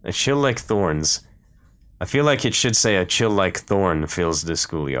schoolyard. A chill like thorns. I feel like it should say a chill like thorn fills the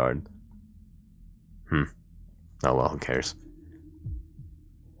schoolyard. Oh well, who cares?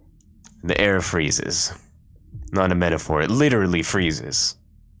 The air freezes. Not a metaphor, it literally freezes.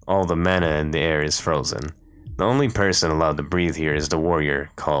 All the mana in the air is frozen. The only person allowed to breathe here is the warrior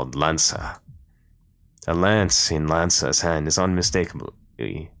called Lanza. A lance in Lanza's hand is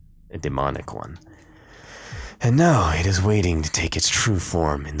unmistakably a demonic one. And now it is waiting to take its true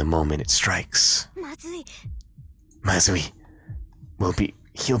form in the moment it strikes. Mazui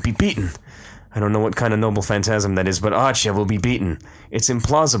he'll be beaten. I don't know what kind of noble phantasm that is, but Acha will be beaten. It's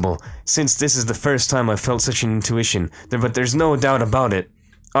implausible, since this is the first time I've felt such an intuition, but there's no doubt about it.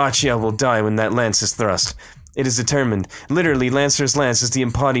 Acha will die when that lance is thrust. It is determined. Literally, Lancer's lance is the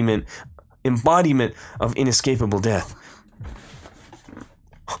embodiment of inescapable death.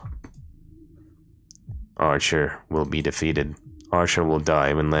 Archer will be defeated. Archer will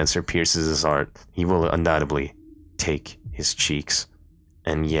die when Lancer pierces his heart. He will undoubtedly take his cheeks.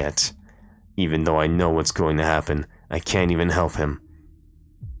 And yet, even though I know what's going to happen, I can't even help him.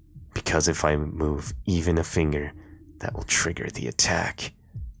 Because if I move even a finger, that will trigger the attack.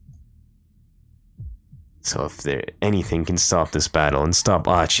 So if anything can stop this battle and stop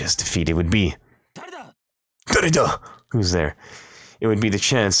Acha's defeat, it would be... Darida! Who's there? It would be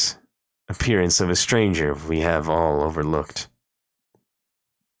the appearance of a stranger we have all overlooked.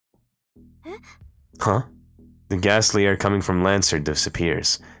 Huh? The ghastly air coming from Lancer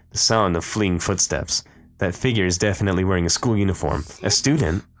disappears. The sound of fleeing footsteps. That figure is definitely wearing a school uniform. A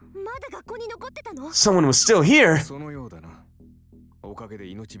student? Someone was still here!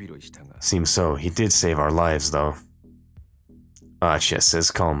 Seems so. He did save our lives, though. Archer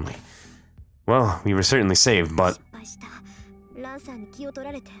says calmly. Well, we were certainly saved, but... 失敗した。ランさんに気を取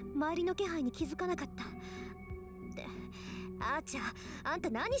られて周りの気配に気づかなかった。で、アーチャー、あんた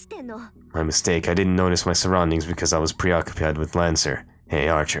何してんの？ My mistake, I didn't notice my surroundings because I was preoccupied with Lancer. Hey,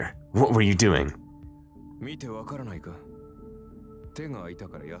 Archer, what were you doing? 見てわからないか。手が空いた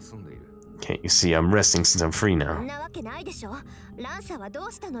から休んでいる。 Can't you see I'm resting since I'm free now? そんなわけないでしょ。ランさんはど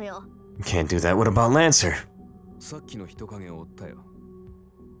うしたのよ？ You can't do that. What about Lancer? さっきの人影を追ったよ。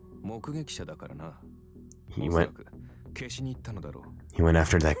目撃者だからな。 He おそら went く消しに行ったのだろう。 he went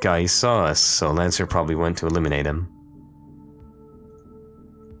after that guy. He saw us, so Lancer probably went to eliminate him.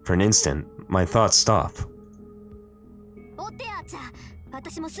 For an instant, my thoughts stop. 追ってアーチャー。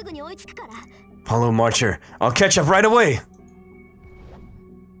私もすぐに追いつくから。 Follow him, Archer. I'll catch up right away!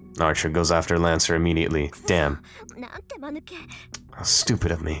 Archer goes after Lancer immediately. Damn. なんて間抜け。 How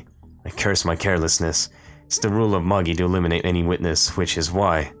stupid of me. I curse my carelessness. It's the rule of Magi to eliminate any witness, which is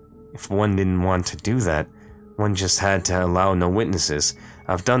why, if one didn't want to do that, one just had to allow no witnesses.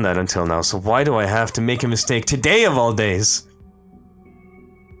 I've done that until now, so why do I have to make a mistake today of all days?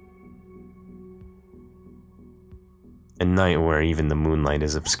 A night where even the moonlight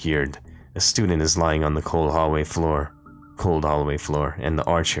is obscured. A student is lying on the cold hallway floor, and the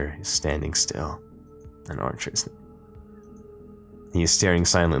Archer is standing still. An Archer is... He is staring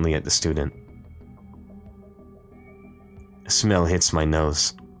silently at the student. A smell hits my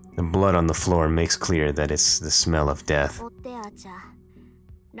nose. The blood on the floor makes clear that it's the smell of death. 追ってアーチャー。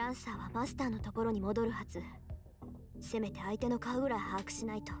ランサーはマスターのところに戻るはず。せめて相手の顔ぐらい把握し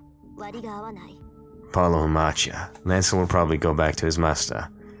ないと割が合わない。 Follow him, Archer. Lancer will probably go back to his master.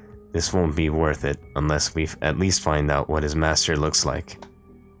 This won't be worth it unless we at least find out what his master looks like.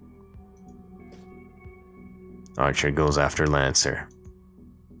 Archer goes after Lancer.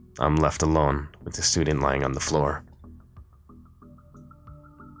 I'm left alone with the student lying on the floor.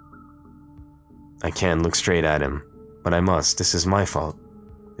 I can't look straight at him, but I must. This is my fault.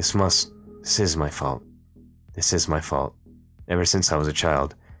 This is my fault. This is my fault. Ever since I was a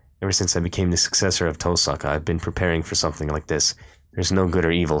child, ever since I became the successor of Tosaka, I've been preparing for something like this. There's no good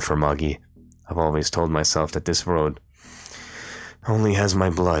or evil for Magi. I've always told myself that this road only has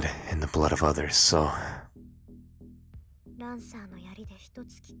my blood and the blood of others, so... ランサーの槍で一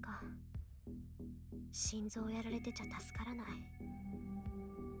突きか。心臓やられてちゃ助からない。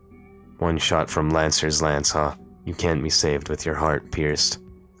 One shot from Lancer's lance, huh? You can't be saved with your heart pierced.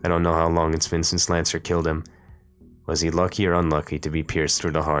 I don't know how long it's been since Lancer killed him. Was he lucky or unlucky to be pierced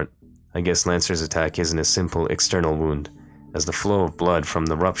through the heart? I guess Lancer's attack isn't a simple external wound, as the flow of blood from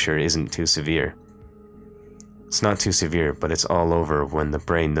the rupture isn't too severe. It's not too severe, but it's all over when the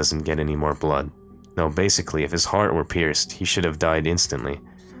brain doesn't get any more blood. No, basically, if his heart were pierced, he should have died instantly.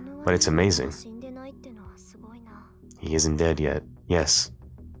 But it's amazing. He isn't dead yet. Yes.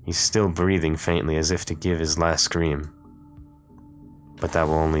 He's still breathing faintly as if to give his last scream. But that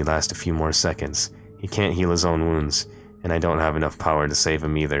will only last a few more seconds. He can't heal his own wounds, and I don't have enough power to save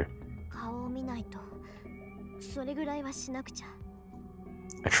him either.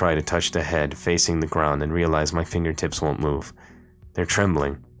 I try to touch the head, facing the ground, and realize my fingertips won't move. They're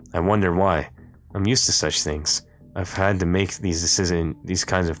trembling. I wonder why. I'm used to such things. I've had to make these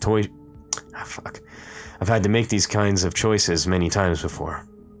kinds of choices many times before.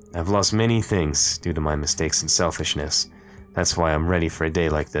 I've lost many things due to my mistakes and selfishness. That's why I'm ready for a day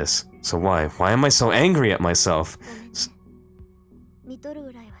like this. So why? Why am I so angry at myself?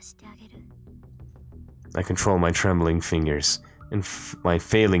 I control my trembling fingers and my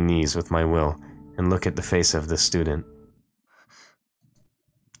failing knees with my will and look at the face of the student.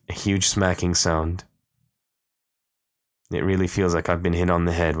 A huge smacking sound. It really feels like I've been hit on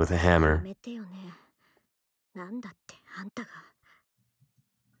the head with a hammer.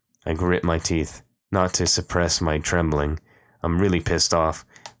 I grit my teeth, not to suppress my trembling. I'm really pissed off.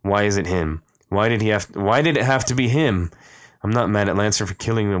 Why is it him? Why did it have to be him? I'm not mad at Lancer for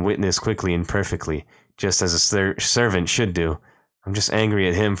killing a witness quickly and perfectly, just as a servant should do. I'm just angry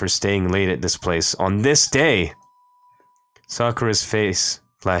at him for staying late at this place on this day. Sakura's face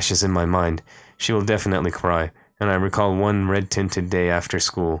flashes in my mind. She will definitely cry, and I recall one red-tinted day after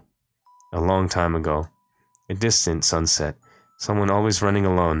school. A long time ago. A distant sunset. Someone always running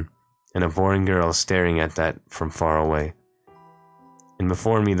alone, and a boring girl staring at that from far away. And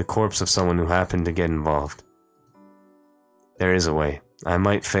before me, the corpse of someone who happened to get involved. There is a way. I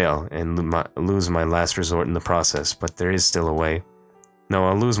might fail and lose my last resort in the process, but there is still a way. No,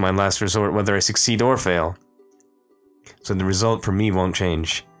 I'll lose my last resort whether I succeed or fail. So the result for me won't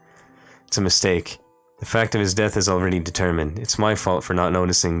change. It's a mistake. The fact of his death is already determined. It's my fault for not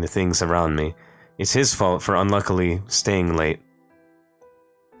noticing the things around me. It's his fault for unluckily staying late.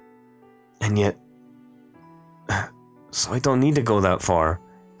 And yet... So I don't need to go that far.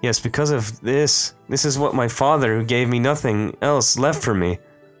 Yes, because of this. This is what my father, who gave me nothing else, left for me.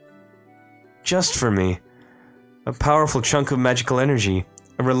 Just for me. A powerful chunk of magical energy.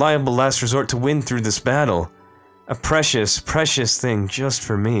 A reliable last resort to win through this battle. A precious, precious thing just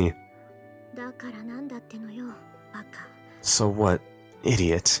for me. So what,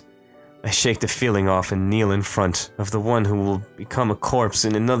 idiot? I shake the feeling off and kneel in front of the one who will become a corpse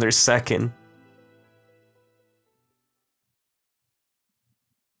in another second.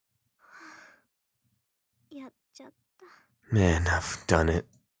 Man, I've done it.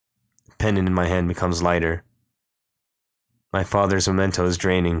 The pendant in my hand becomes lighter. My father's memento is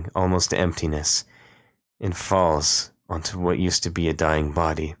draining almost to emptiness and falls onto what used to be a dying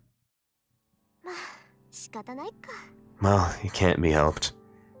body. Well, it can't be helped.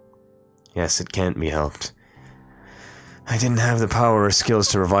 Yes, it can't be helped. I didn't have the power or skills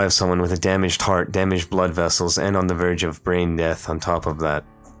to revive someone with a damaged heart, damaged blood vessels, and on the verge of brain death on top of that.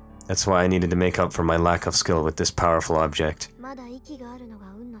 That's why I needed to make up for my lack of skill with this powerful object.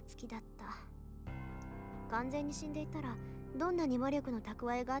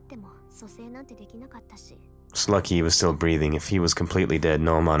 It's lucky he was still breathing. If he was completely dead,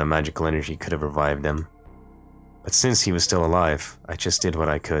 no amount of magical energy could have revived him. But since he was still alive, I just did what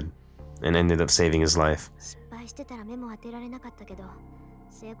I could, and ended up saving his life.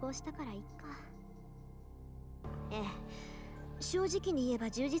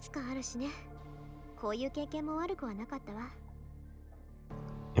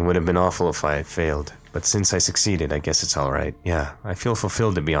 It would have been awful if I had failed, but since I succeeded, I guess it's alright. Yeah, I feel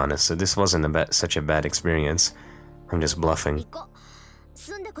fulfilled to be honest, so this wasn't such a bad experience. I'm just bluffing.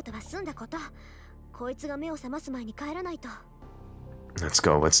 Let's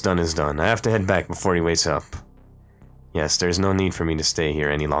go, what's done is done. I have to head back before he wakes up. Yes, there's no need for me to stay here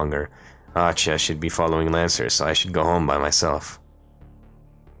any longer. Acha should be following Lancer, so I should go home by myself.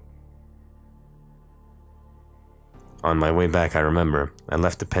 On my way back, I remember, I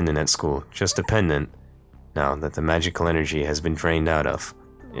left the pendant at school. Just a pendant, now that the magical energy has been drained out of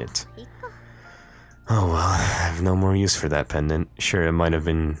it. Oh well, I have no more use for that pendant. Sure, it might have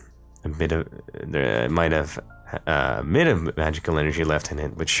been a bit of... it might have a bit of magical energy left in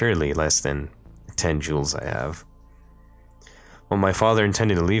it, but surely less than 10 joules I have. What my father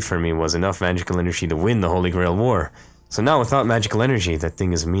intended to leave for me was enough magical energy to win the Holy Grail War. So now without magical energy, that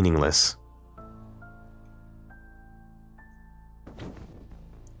thing is meaningless.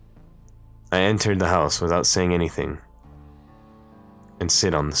 I entered the house without saying anything and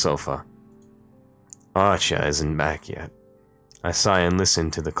sit on the sofa. Acha isn't back yet. I sigh and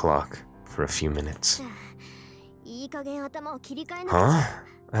listen to the clock for a few minutes. Huh?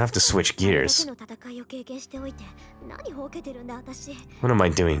 I have to switch gears. What am I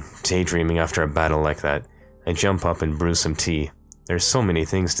doing? Daydreaming after a battle like that? I jump up and brew some tea. There's so many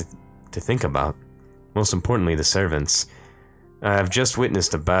things to think about. Most importantly, the servants. I have just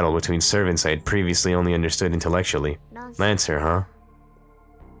witnessed a battle between servants I had previously only understood intellectually. Lancer, huh?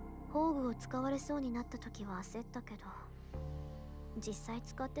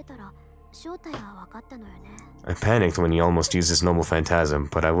 I panicked when he almost used his noble phantasm,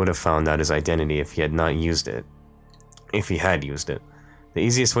 but I would have found out his identity if he had not used it. If he had used it. The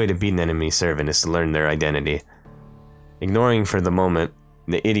easiest way to beat an enemy servant is to learn their identity. Ignoring for the moment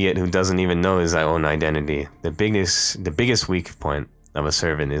the idiot who doesn't even know his own identity, the biggest weak point of a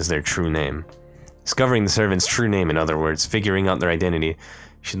servant is their true name. Discovering the servant's true name, in other words, figuring out their identity,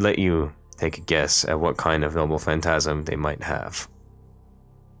 should let you take a guess at what kind of noble phantasm they might have.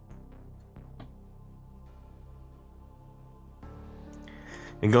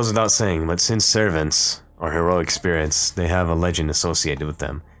 It goes without saying, but since servants are heroic spirits, they have a legend associated with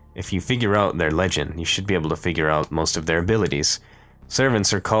them. If you figure out their legend, you should be able to figure out most of their abilities.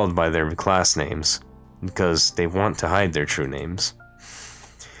 Servants are called by their class names, because they want to hide their true names.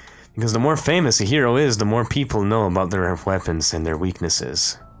 Because the more famous a hero is, the more people know about their weapons and their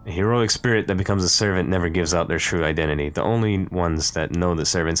weaknesses. A heroic spirit that becomes a servant never gives out their true identity. The only ones that know the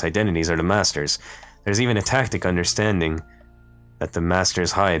servants' identities are the masters. There's even a tactic understanding that the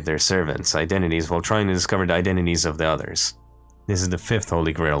masters hide their servants' identities while trying to discover the identities of the others. This is the 5th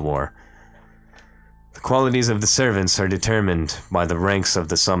Holy Grail War. The qualities of the servants are determined by the ranks of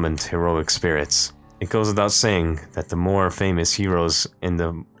the summoned heroic spirits. It goes without saying that the more famous heroes and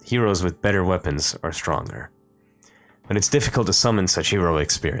the heroes with better weapons are stronger. But it's difficult to summon such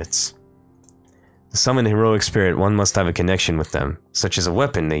heroic spirits. To summon a heroic spirit, one must have a connection with them, such as a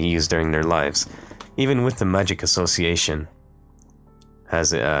weapon they use during their lives. Even the Magic Association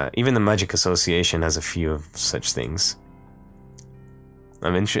has a few of such things.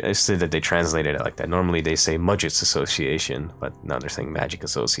 I'm interested that they translated it like that. Normally they say Mudget's Association, but now they're saying Magic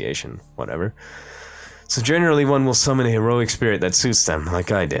Association, whatever. So generally one will summon a heroic spirit that suits them,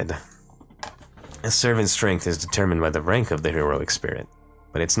 like I did. A servant's strength is determined by the rank of the heroic spirit.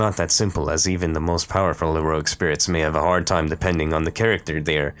 But it's not that simple, as even the most powerful heroic spirits may have a hard time depending on the character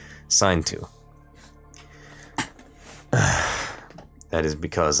they are assigned to. That is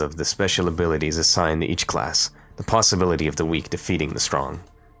because of the special abilities assigned to each class. The possibility of the weak defeating the strong.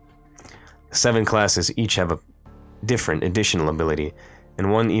 The 7 classes each have a different additional ability,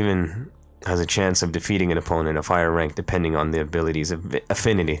 and one even has a chance of defeating an opponent of higher rank depending on the ability's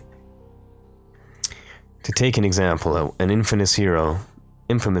affinity. To take an example, an infamous hero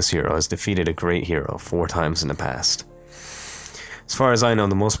has defeated a great hero 4 times in the past. As far as I know,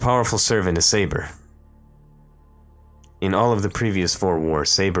 the most powerful servant is Saber. In all of the previous 4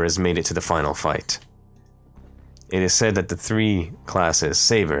 wars, Saber has made it to the final fight. It is said that the 3 classes,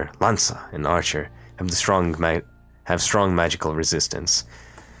 Saber, Lanza, and Archer, have strong magical resistance.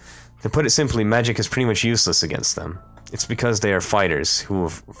 To put it simply, magic is pretty much useless against them. It's because they are fighters who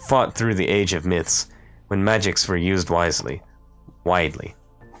have fought through the age of myths, when magics were used widely.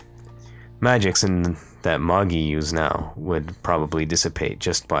 Magics that Magi use now would probably dissipate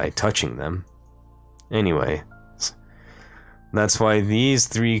just by touching them. Anyway, that's why these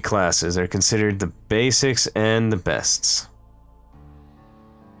 3 classes are considered the basics and the bests.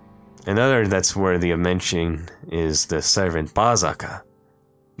 Another that's worthy of mentioning is the servant Bazaka.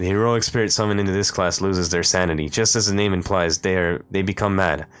 The heroic spirit summoned into this class loses their sanity. Just as the name implies, they become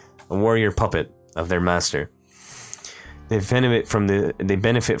mad, a warrior puppet of their master. The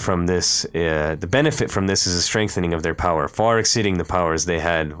benefit from this is a strengthening of their power, far exceeding the powers they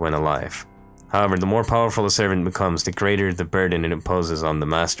had when alive. However, the more powerful a servant becomes, the greater the burden it imposes on the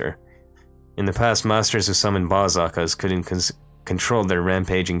master. In the past, masters who summoned Bazakas couldn't control their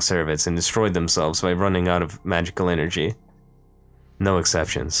rampaging servants and destroyed themselves by running out of magical energy. No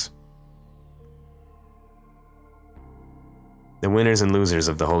exceptions. The winners and losers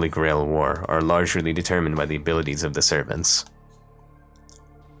of the Holy Grail War are largely determined by the abilities of the servants.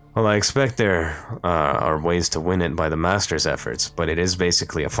 Well, I expect there are ways to win it by the master's efforts, but it is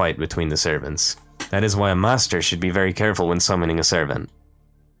basically a fight between the servants. That is why a master should be very careful when summoning a servant.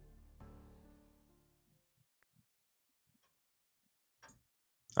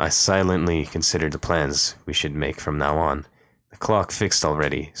 I silently considered the plans we should make from now on. The clock fixed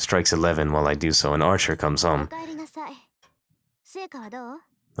already, strikes 11 while I do so, and Archer comes home.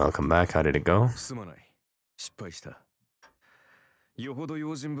 Welcome back, how did it go? よほど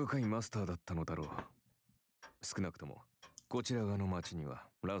用心深いマスターだったのだろう。少なくともこちら側の町には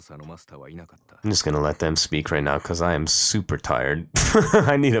ランサーのマスターはいなかった。I'm just gonna let them speak right now because I am super tired.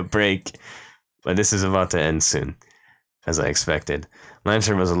 I need a break. But this is about to end soon, as I expected.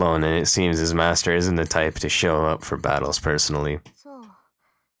 Lancer was alone, and it seems his master isn't the type to show up for battles personally.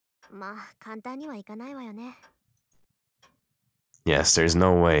 Yes, there's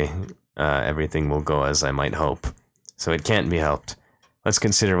no way everything will go as I might hope, so it can't be helped. Let's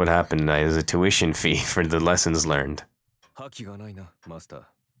consider what happened tonight as a tuition fee for the lessons learned. 覇気がないな、マスタ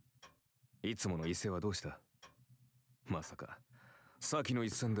ー。いつもの伊勢はどうした？まさか、先の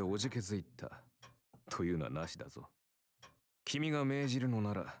一戦でおじけづいたというのはなしだぞ。君が命じるの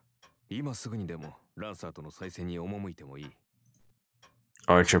なら、今すぐにでもランサーとの再戦に赴いてもいい。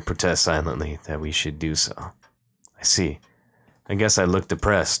Archer protests silently that we should do so. I see. I guess I look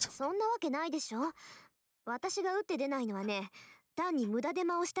depressed. そんなわけないでしょ。私が打って出ないのはね、単に無駄手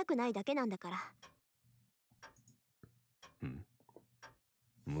間をしたくないだけなんだから。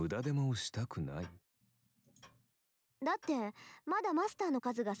無駄手間をしたくない。だってまだマスターの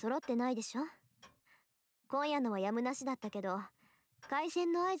数が揃ってないでしょ。今夜のはやむなしだったけど、開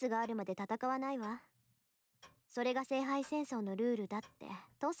戦の合図があるまで戦わないわ。それが聖杯戦争のルールだって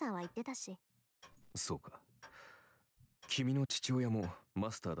父さんは言ってたし。そうか。君の父親もマ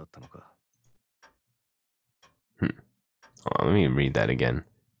スターだったのか。Hold on, let me read that again.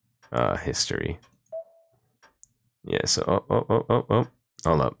 History. Yeah, so,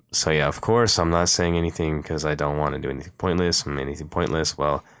 hold up. So yeah, of course, I'm not saying anything because I don't want to do anything pointless.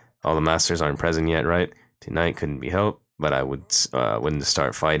 Well, all the masters aren't present yet, right? Tonight couldn't be helped, but I wouldn't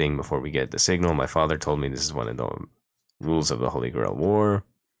start fighting before we get the signal. My father told me this is one of the rules of the Holy Grail War.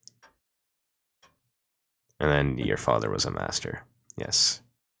 And then your father was a master. Yes.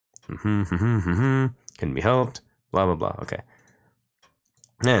 Couldn't be helped. Blah, blah, blah. Okay.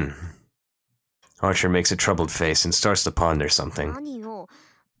 Then, Archer makes a troubled face and starts to ponder something.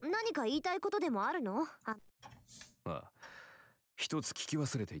 何か言いたいことでもあるの？ああ、一つ聞き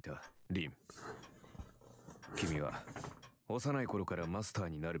忘れていた、リン。君は幼い頃からマスター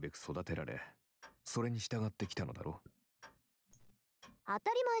になるべく育てられ、それに従ってきたのだろう。当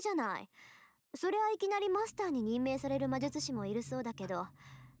たり前じゃない。それはいきなりマスターに任命される魔術師もいるそうだけど、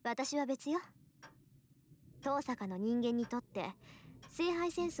私は別よ。遠坂の人間にとって聖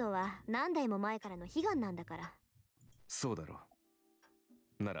杯戦争は何代も前からの悲願なんだから。そうだろ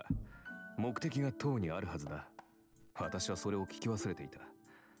う。なら目的が塔にあるはずだ。私はそれを聞き忘れていた。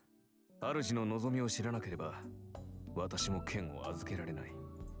主の望みを知らなければ私も剣を預けられない。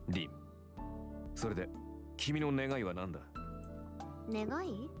リン、それで君の願いは何だ？願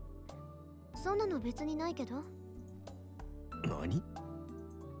い？そんなの別にないけど。何？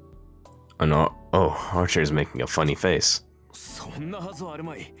 Oh, Archer is making a funny face. そんなはずはある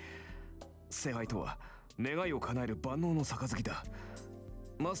まい。聖杯とは願いを叶える万能の杯だ。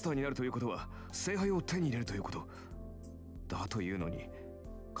マスターになるということは聖杯を手に入れるということ。だというのに、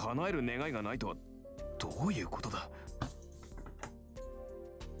叶える願いがないとはどういうことだ？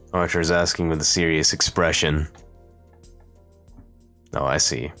 Archer is asking with a serious expression. Oh, I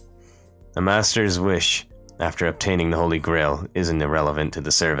see. The master's wish after obtaining the Holy Grail isn't irrelevant to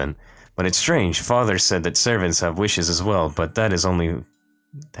the servant. But it's strange, Father said that servants have wishes as well, but that is only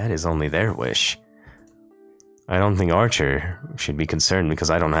their wish. I don't think Archer should be concerned because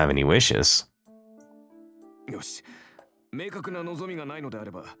I don't have any wishes. よし、明確な望みがないのであ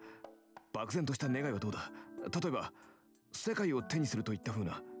れば、漠然とした願いはどうだ？例えば、世界を手にするといった風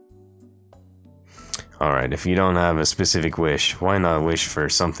な。Alright, if you don't have a specific wish, why not wish for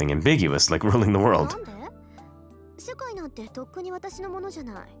something ambiguous like ruling the world? なんで？世界なんてとっくに私のものじゃ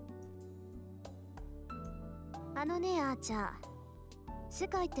ない。あのね、アーチャー。世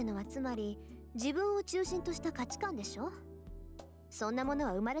界ってのはつまり自分を中心とした価値観でしょ？そんなもの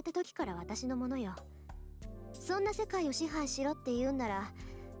は生まれた時から私のものよ。そんな世界を支配しろって言うんなら、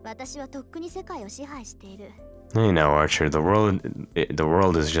私はとっくに世界を支配している。Hey now, Archer, the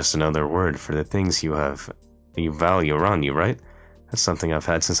world is just another word for the things you value around you, right? That's something I've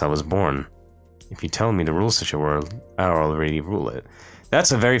had since I was born. If you tell me to rule such a world, I'll already rule it.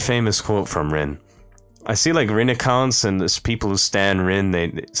 That's a very famous quote from Rin. I see like Rin accounts and there's people who stan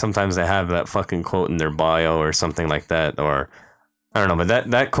Rin, sometimes they have that fucking quote in their bio or something like that, or I don't know,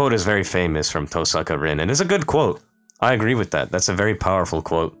 but that quote is very famous from Tosaka Rin, and it's a good quote. I agree with that. That's a very powerful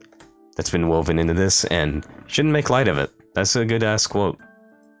quote that's been woven into this, and shouldn't make light of it. That's a good ass quote.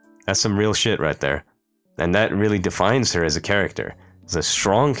 That's some real shit right there. And that really defines her as a character. As a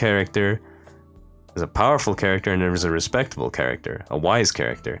strong character, as a powerful character, and as a respectable character. A wise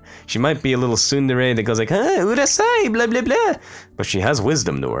character. She might be a little tsundere that goes like, urasai, blah blah blah, but she has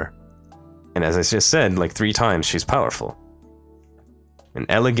wisdom to her. And as I just said, like 3 times, she's powerful. And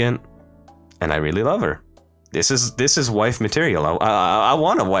elegant, and I really love her. This is wife material. I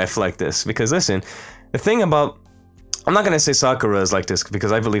want a wife like this, because listen, the thing about, I'm not gonna say Sakura is like this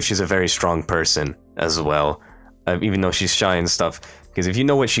because I believe she's a very strong person as well, even though she's shy and stuff. Because if you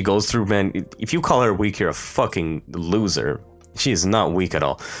know what she goes through, man, if you call her weak, you're a fucking loser. She is not weak at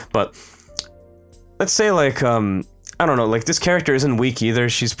all. But let's say like I don't know, like this character isn't weak either.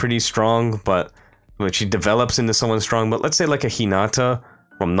 She's pretty strong, but she develops into someone strong. But let's say like a Hinata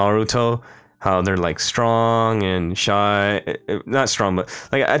from Naruto. How they're like strong and shy, not strong, but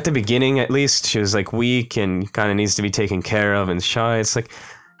like at the beginning at least, she was like weak and kind of needs to be taken care of and shy. It's like,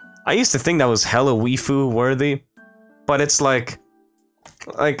 I used to think that was hella waifu worthy, but it's like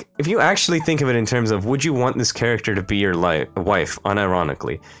if you actually think of it in terms of would you want this character to be your wife,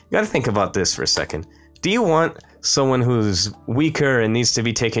 unironically, you gotta think about this for a second. Do you want someone who's weaker and needs to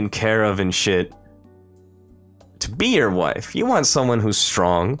be taken care of and shit to be your wife? You want someone who's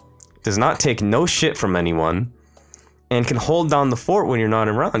strong, does not take no shit from anyone, and can hold down the fort when you're not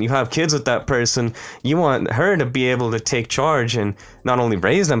around. You have kids with that person, you want her to be able to take charge and not only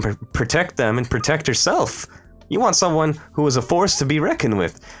raise them, but protect them and protect herself. You want someone who is a force to be reckoned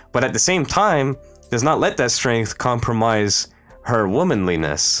with, but at the same time, does not let that strength compromise her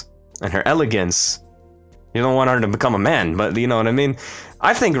womanliness and her elegance. You don't want her to become a man, but you know what I mean?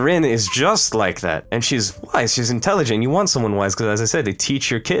 I think Rin is just like that, and she's wise, she's intelligent. You want someone wise, because as I said, they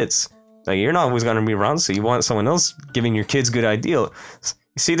teach your kids. Like, you're not always gonna be around, so you want someone else giving your kids good ideal.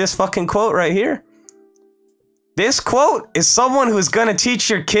 You see this fucking quote right here? This quote is someone who's gonna teach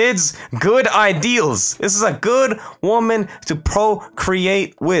your kids good ideals. This is a good woman to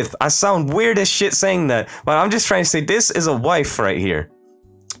procreate with. I sound weird as shit saying that, but I'm just trying to say this is a wife right here.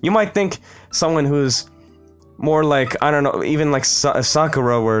 You might think someone who's more like, I don't know, even like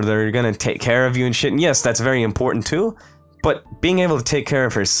Sakura, where they're gonna take care of you and shit. And yes, that's very important too. But being able to take care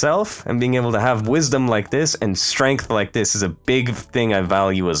of herself and being able to have wisdom like this and strength like this is a big thing I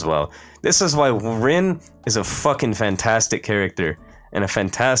value as well. This is why Rin is a fucking fantastic character and a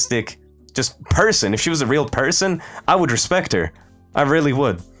fantastic just person. If she was a real person, I would respect her. I really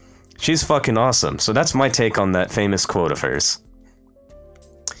would. She's fucking awesome. So that's my take on that famous quote of hers.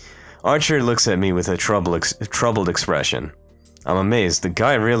 Archer looks at me with a troubled expression. I'm amazed. The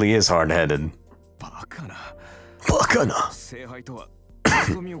guy really is hard-headed. Bakana.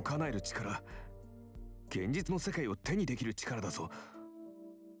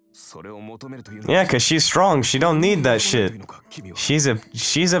 Yeah, cause she's strong. She don't need that shit.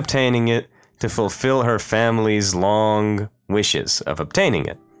 She's obtaining it to fulfill her family's long wishes of obtaining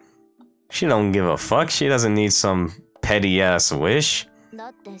it. She don't give a fuck. She doesn't need some petty ass wish.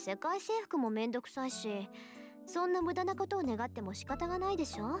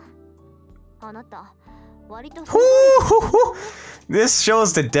 This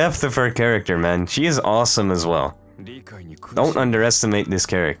shows the depth of her character, man. She is awesome as well. Don't underestimate this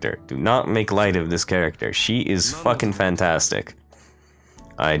character. Do not make light of this character. She is fucking fantastic.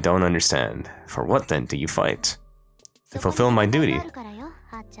 I don't understand. For what then do you fight? To fulfill my duty.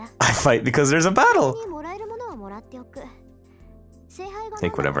 I fight because there's a battle.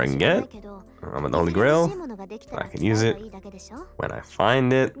 Take whatever I can get. I'm an Holy Grail. I can use it when I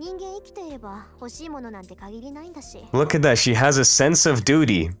find it. Look at that. She has a sense of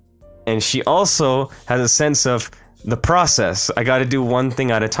duty. And she also has a sense of the process. I gotta do one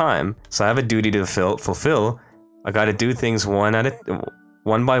thing at a time. So I have a duty to fulfill. I gotta do things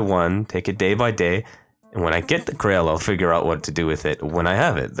one by one, take it day by day. And when I get the Grail, I'll figure out what to do with it when I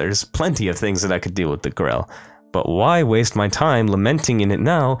have it. There's plenty of things that I could do with the Grail. But why waste my time lamenting in it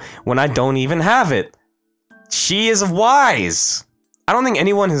now when I don't even have it? She is wise! I don't think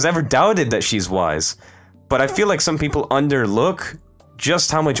anyone has ever doubted that she's wise. But I feel like some people underlook just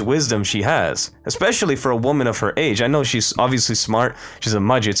how much wisdom she has. Especially for a woman of her age. I know she's obviously smart. She's a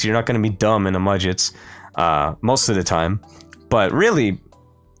Mudgets. You're not going to be dumb in a Mudgets most of the time. But really,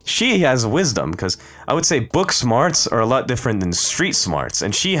 she has wisdom, because I would say book smarts are a lot different than street smarts,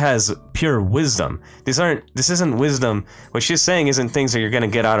 and she has pure wisdom. This isn't wisdom. What she's saying isn't things that you're gonna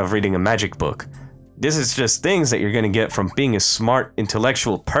get out of reading a magic book. This is just things that you're gonna get from being a smart,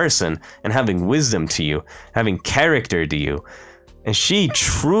 intellectual person and having wisdom to you, having character to you. And she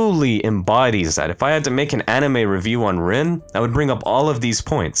truly embodies that. If I had to make an anime review on Rin, I would bring up all of these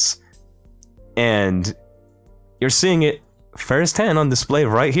points. And you're seeing it firsthand on display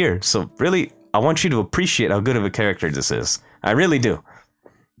right here. So really, I want you to appreciate how good of a character this is. I really do.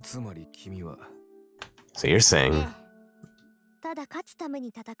 So you're saying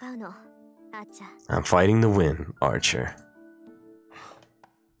I'm fighting to win, Archer.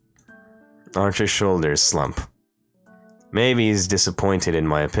 Archer's shoulders slump. Maybe he's disappointed in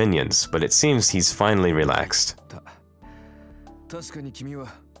my opinions, but it seems he's finally relaxed.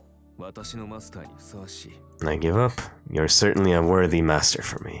 I give up. You're certainly a worthy master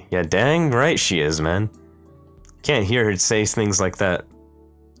for me. Yeah, dang right she is, man. Can't hear her say things like that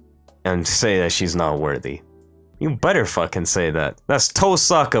and say that she's not worthy. You better fucking say that. That's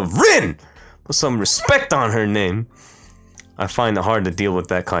Tosaka Rin! Put some respect on her name. I find it hard to deal with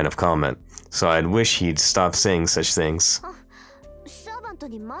that kind of comment, so I'd wish he'd stop saying such things.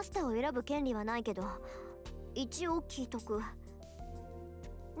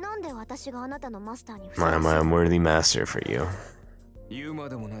 Why am I a worthy master for you?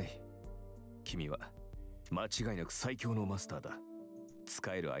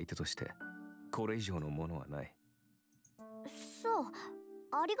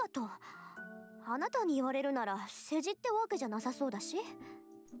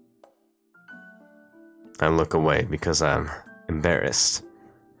 I look away because I'm embarrassed.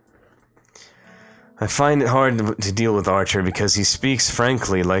 I find it hard to deal with Archer because he speaks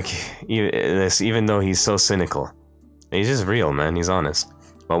frankly like this, even though he's so cynical. He's just real, man. He's honest.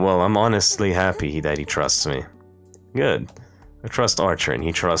 But well, I'm honestly happy that he trusts me. Good. I trust Archer and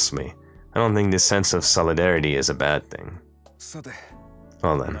he trusts me. I don't think this sense of solidarity is a bad thing.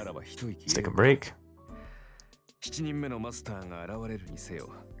 Well then, let's take a break.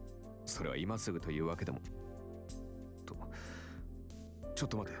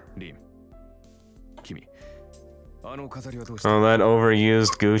 Oh, that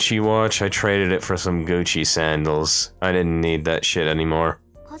overused Gucci watch, I traded it for some Gucci sandals. I didn't need that shit anymore.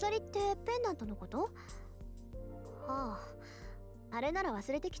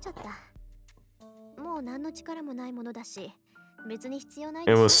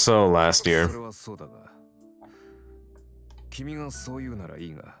 It was so last year.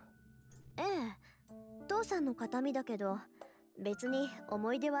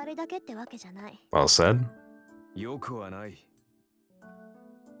 Well said.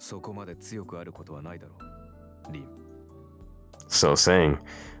 そこまで強くあることはないだろう、リン。So saying,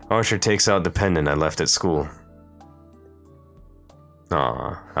 Archer takes out the pendant I left at school.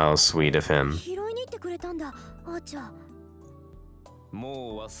 Aw, how sweet of him. 拾いに行ってくれたんだ、アーチャー。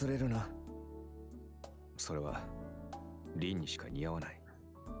もう忘れるな。それはリンにしか似合わない。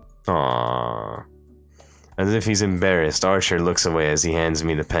Aww. As if he's embarrassed, Archer looks away as he hands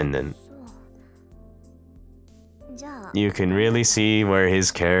me the pendant. You can really see where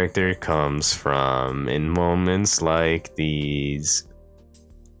his character comes from in moments like these.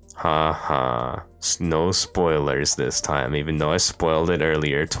 Haha. No spoilers this time, even though I spoiled it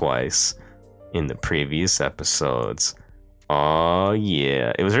earlier twice in the previous episodes. Oh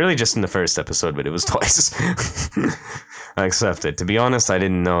yeah. It was really just in the first episode, but it was twice. I accept it. To be honest, I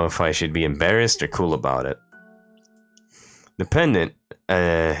didn't know if I should be embarrassed or cool about it. The pendant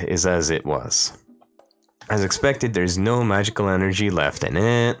is as it was. As expected, there's no magical energy left in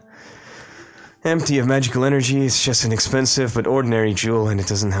it. Empty of magical energy, it's just an expensive but ordinary jewel, and it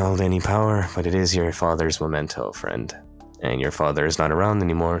doesn't hold any power, but it is your father's memento, friend. And your father is not around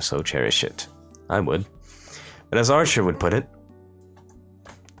anymore, so cherish it. I would. But as Archer would put it,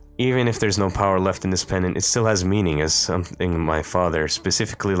 even if there's no power left in this pendant, it still has meaning as something my father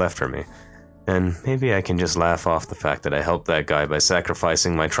specifically left for me. And maybe I can just laugh off the fact that I helped that guy by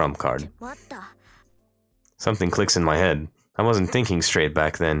sacrificing my trump card. Something clicks in my head. I wasn't thinking straight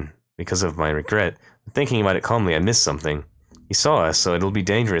back then, because of my regret. But thinking about it calmly, I missed something. He saw us, so it'll be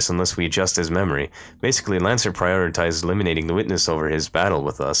dangerous unless we adjust his memory. Basically, Lancer prioritized eliminating the witness over his battle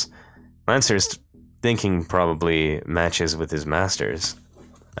with us. Lancer's thinking probably matches with his master's.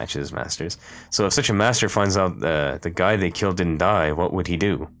 So if such a master finds out the guy they killed didn't die, what would he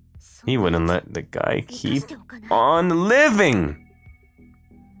do? He wouldn't let the guy keep on living!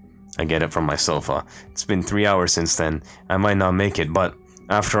 I get up from my sofa. It's been 3 hours since then. I might not make it, but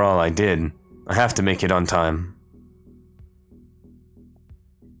after all I did, I have to make it on time.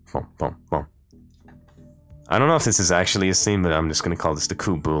 Boom, boom, boom. I don't know if this is actually his theme, but I'm just gonna call this the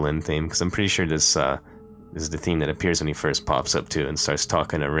OOLIN theme, because I'm pretty sure this is the theme that appears when he first pops up too and starts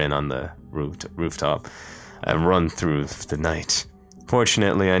talking to Rin on the rooftop. I run through the night.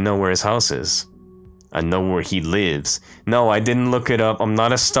 Fortunately, I know where his house is. I know where he lives. No, I didn't look it up. I'm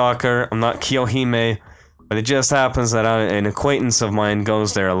not a stalker. I'm not Kiyohime. But it just happens that an acquaintance of mine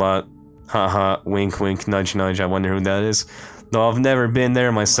goes there a lot. Haha, wink wink, nudge nudge, I wonder who that is. Though I've never been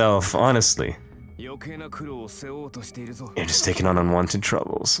there myself, honestly. You're just taking on unwanted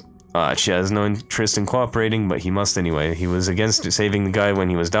troubles. She has no interest in cooperating, but he must anyway. He was against saving the guy when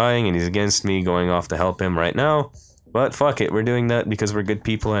he was dying, and he's against me going off to help him right now. But fuck it, we're doing that because we're good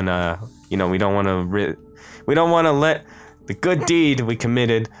people, and you know, we don't want to let the good deed we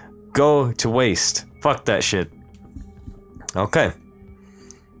committed go to waste. Fuck that shit. Okay.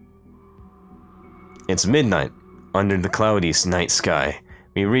 It's midnight under the cloudy night sky.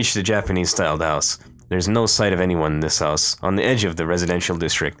 We reach the Japanese-styled house. There's no sight of anyone in this house, on the edge of the residential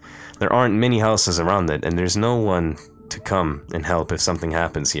district. There aren't many houses around it, and there's no one to come and help if something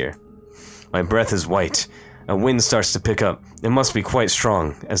happens here. My breath is white. A wind starts to pick up. It must be quite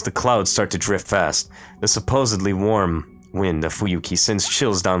strong, as the clouds start to drift fast. The supposedly warm wind of Fuyuki sends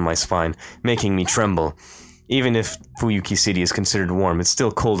chills down my spine, making me tremble. Even if Fuyuki City is considered warm, it's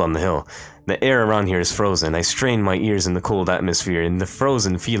still cold on the hill. The air around here is frozen. I strain my ears in the cold atmosphere. In the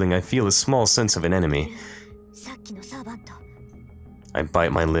frozen feeling, I feel a small sense of an enemy. I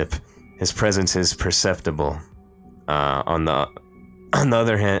bite my lip. His presence is perceptible. On the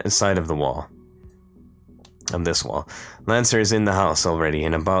other side of the wall. Of this wall. Lancer is in the house already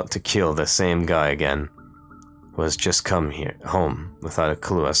and about to kill the same guy again. Who has just come home without a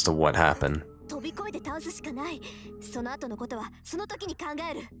clue as to what happened.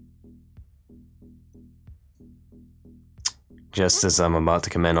 Just as I'm about to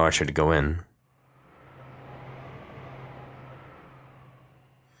command Archer to go in.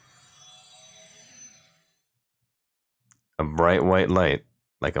 A bright white light,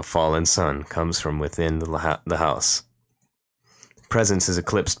 like a fallen sun, comes from within the house. The presence is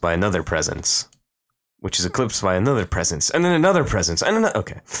eclipsed by another presence, which is eclipsed by another presence, and then another presence, and another.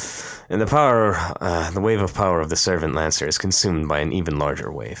 Okay, and the wave of power of the servant Lancer is consumed by an even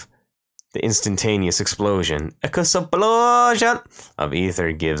larger wave. The instantaneous explosion of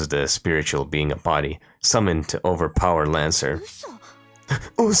ether gives the spiritual being a body, summoned to overpower Lancer.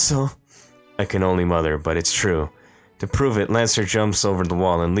 Uso! I can only mother, but it's true. To prove it, Lancer jumps over the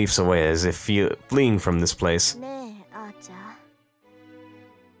wall and leaps away as if fleeing from this place.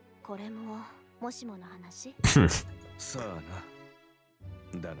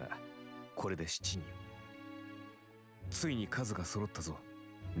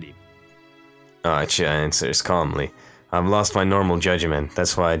 Acha answers calmly. I've lost my normal judgment,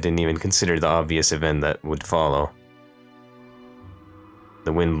 that's why I didn't even consider the obvious event that would follow.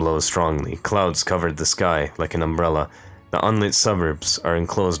 The wind blows strongly, clouds covered the sky like an umbrella, the unlit suburbs are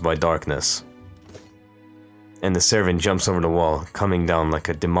enclosed by darkness. And the servant jumps over the wall, coming down like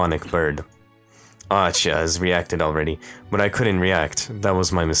a demonic bird. Acha has reacted already, but I couldn't react, that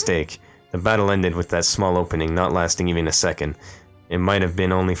was my mistake. The battle ended with that small opening, not lasting even a second. It might have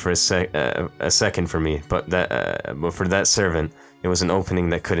been only for a second for me, but for that servant, it was an opening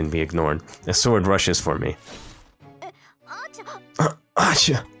that couldn't be ignored. A sword rushes for me.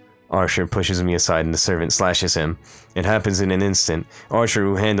 Acha! Archer pushes me aside and the servant slashes him. It happens in an instant. Archer,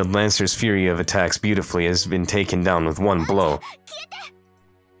 who handled Lancer's fury of attacks beautifully, has been taken down with one blow.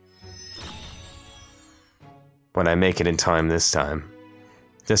 But I make it in time this time.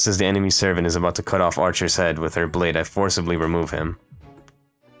 Just as the enemy servant is about to cut off Archer's head with her blade, I forcibly remove him.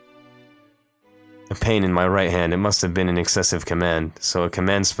 A pain in my right hand, it must have been an excessive command, so a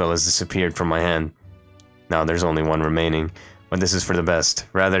command spell has disappeared from my hand. Now there's only one remaining, but this is for the best.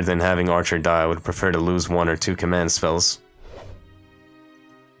 Rather than having Archer die, I would prefer to lose 1 or 2 command spells.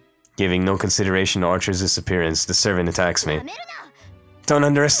 Giving no consideration to Archer's disappearance, the servant attacks me. Don't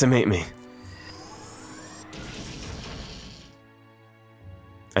underestimate me.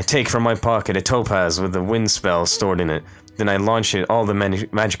 I take from my pocket a topaz with a wind spell stored in it. Then I launch it all the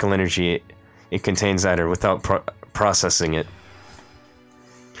magical energy it contains at her without processing it.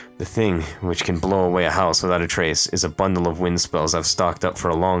 The thing, which can blow away a house without a trace, is a bundle of wind spells I've stocked up for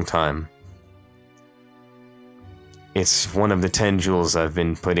a long time. It's one of the 10 jewels I've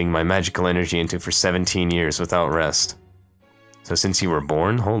been putting my magical energy into for 17 years without rest. So since you were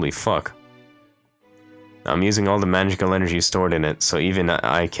born? Holy fuck. I'm using all the magical energy stored in it, so even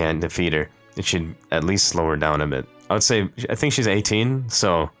I can't defeat her. It should at least slow her down a bit. I would say, I think she's 18,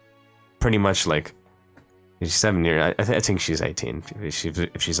 so pretty much like, she's 7 years, I think she's 18.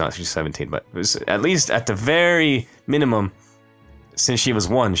 If she's not, she's 17, but it was at least at the very minimum, since she was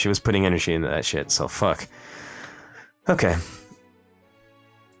 1, she was putting energy into that shit, so fuck. Okay.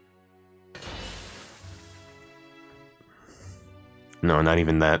 No, not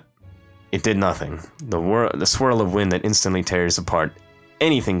even that. It did nothing. The swirl of wind that instantly tears apart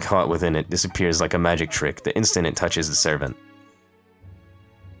anything caught within it disappears like a magic trick the instant it touches the servant.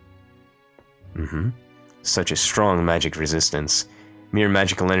 Such a strong magic resistance. Mere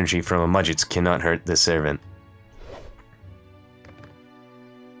magical energy from a Mudgets cannot hurt the servant.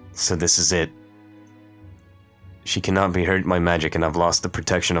 So this is it. She cannot be hurt by magic and I've lost the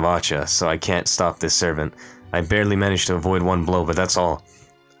protection of Acha, so I can't stop this servant. I barely managed to avoid 1 blow, but that's all.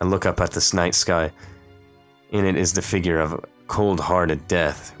 I look up at the night sky. In it is the figure of cold-hearted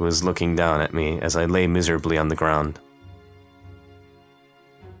death who is looking down at me as I lay miserably on the ground.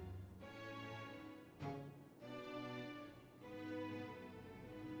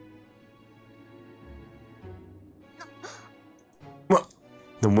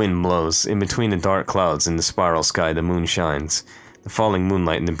 The wind blows. In between the dark clouds in the spiral sky, the moon shines. The falling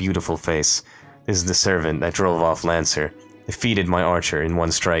moonlight in the beautiful face. This is the servant that drove off Lancer, defeated my archer in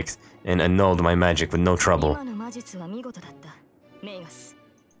 1 strike, and annulled my magic with no trouble.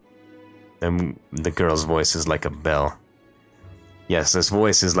 And the girl's voice is like a bell. Yes, this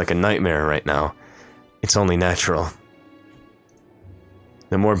voice is like a nightmare right now. It's only natural.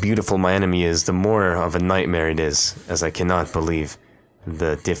 The more beautiful my enemy is, the more of a nightmare it is, as I cannot believe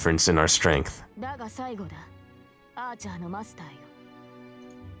the difference in our strength.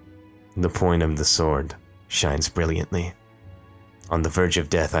 The point of the sword shines brilliantly. On the verge of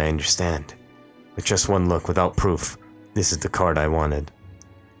death, I understand. With just 1 look, without proof, this is the card I wanted.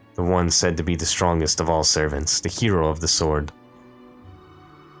 The one said to be the strongest of all servants, the hero of the sword.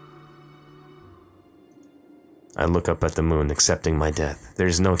 I look up at the moon, accepting my death. There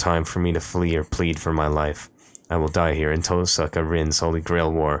is no time for me to flee or plead for my life. I will die here until Sokka Rin's Holy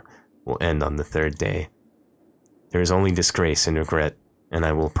Grail War will end on the 3rd day. There is only disgrace and regret, and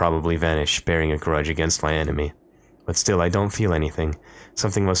I will probably vanish, bearing a grudge against my enemy. But still, I don't feel anything.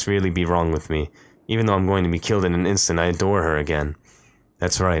 Something must really be wrong with me. Even though I'm going to be killed in an instant, I adore her again.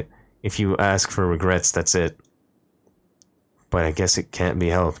 That's right. If you ask for regrets, that's it. But I guess it can't be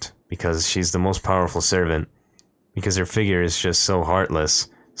helped, because she's the most powerful servant. Because her figure is just so heartless,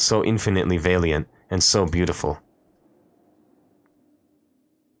 so infinitely valiant, and so beautiful.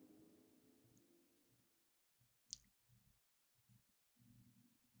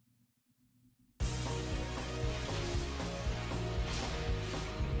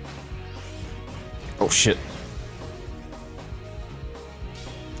 Oh shit.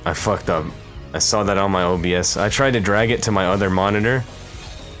 I fucked up. I saw that on my OBS. I tried to drag it to my other monitor,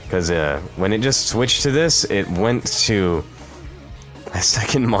 Because when it just switched to this, it went to a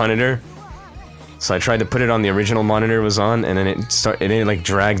second monitor. So I tried to put it on the original monitor it was on, and then it like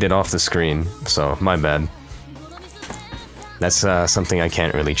dragged it off the screen. So my bad. That's something I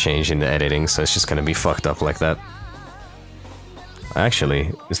can't really change in the editing, so it's just gonna be fucked up like that.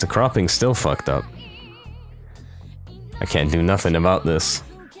 Actually, is the cropping still fucked up? I can't do nothing about this.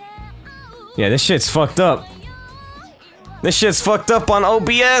 Yeah, this shit's fucked up. This shit's fucked up on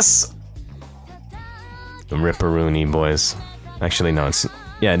OBS! The Ripperoonie, boys. Actually, no, it's...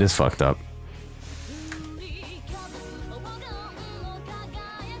 Yeah, it is fucked up.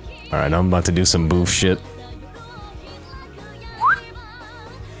 Alright, I'm about to do some boof shit.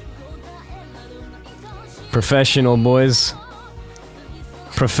 Professional, boys.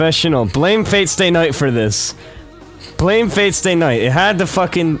 Professional. Blame Fate Stay Night for this. Blame Fate Stay Night. It had to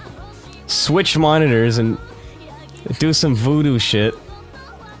fucking switch monitors and do some voodoo shit.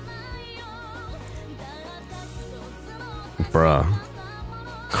 Bruh.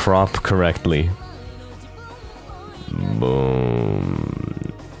 Crop correctly.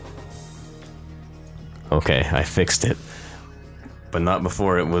 Boom. Okay, I fixed it. But not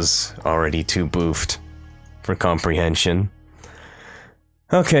before it was already too boofed for comprehension.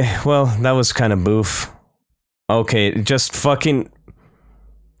 Okay, well, that was kind of boof. Okay, just fucking...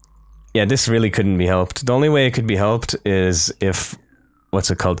 Yeah, this really couldn't be helped. The only way it could be helped is if... What's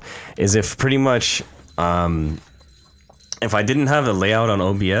it called? Is if pretty much... if I didn't have the layout on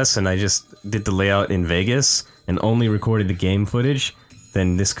OBS and I just did the layout in Vegas and only recorded the game footage,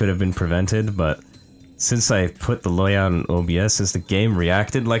 then this could have been prevented, but... Since I put the layout on OBS, since the game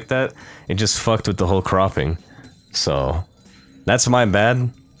reacted like that, it just fucked with the whole cropping. So... That's my bad.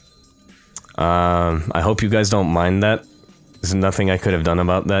 I hope you guys don't mind that. There's nothing I could have done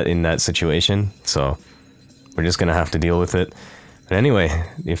about that in that situation, so we're just gonna have to deal with it. But anyway,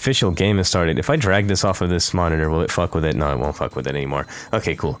 the official game has started. If I drag this off of this monitor, will it fuck with it? No, it won't fuck with it anymore.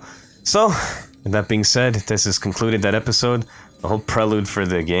 Okay, cool. So, with that being said, this has concluded that episode. The whole prelude for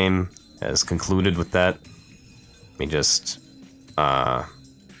the game has concluded with that. Let me just, yeah,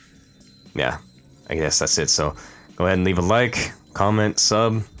 I guess that's it. So, go ahead and leave a like, comment,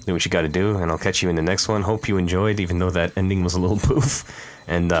 sub, do what you gotta do, and I'll catch you in the next one. Hope you enjoyed, even though that ending was a little poof.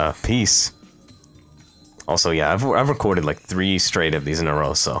 And, peace. Also, yeah, I've recorded like 3 straight of these in a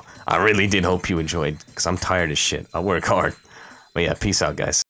row, so I really did hope you enjoyed, because I'm tired as shit. I work hard. But yeah, peace out, guys.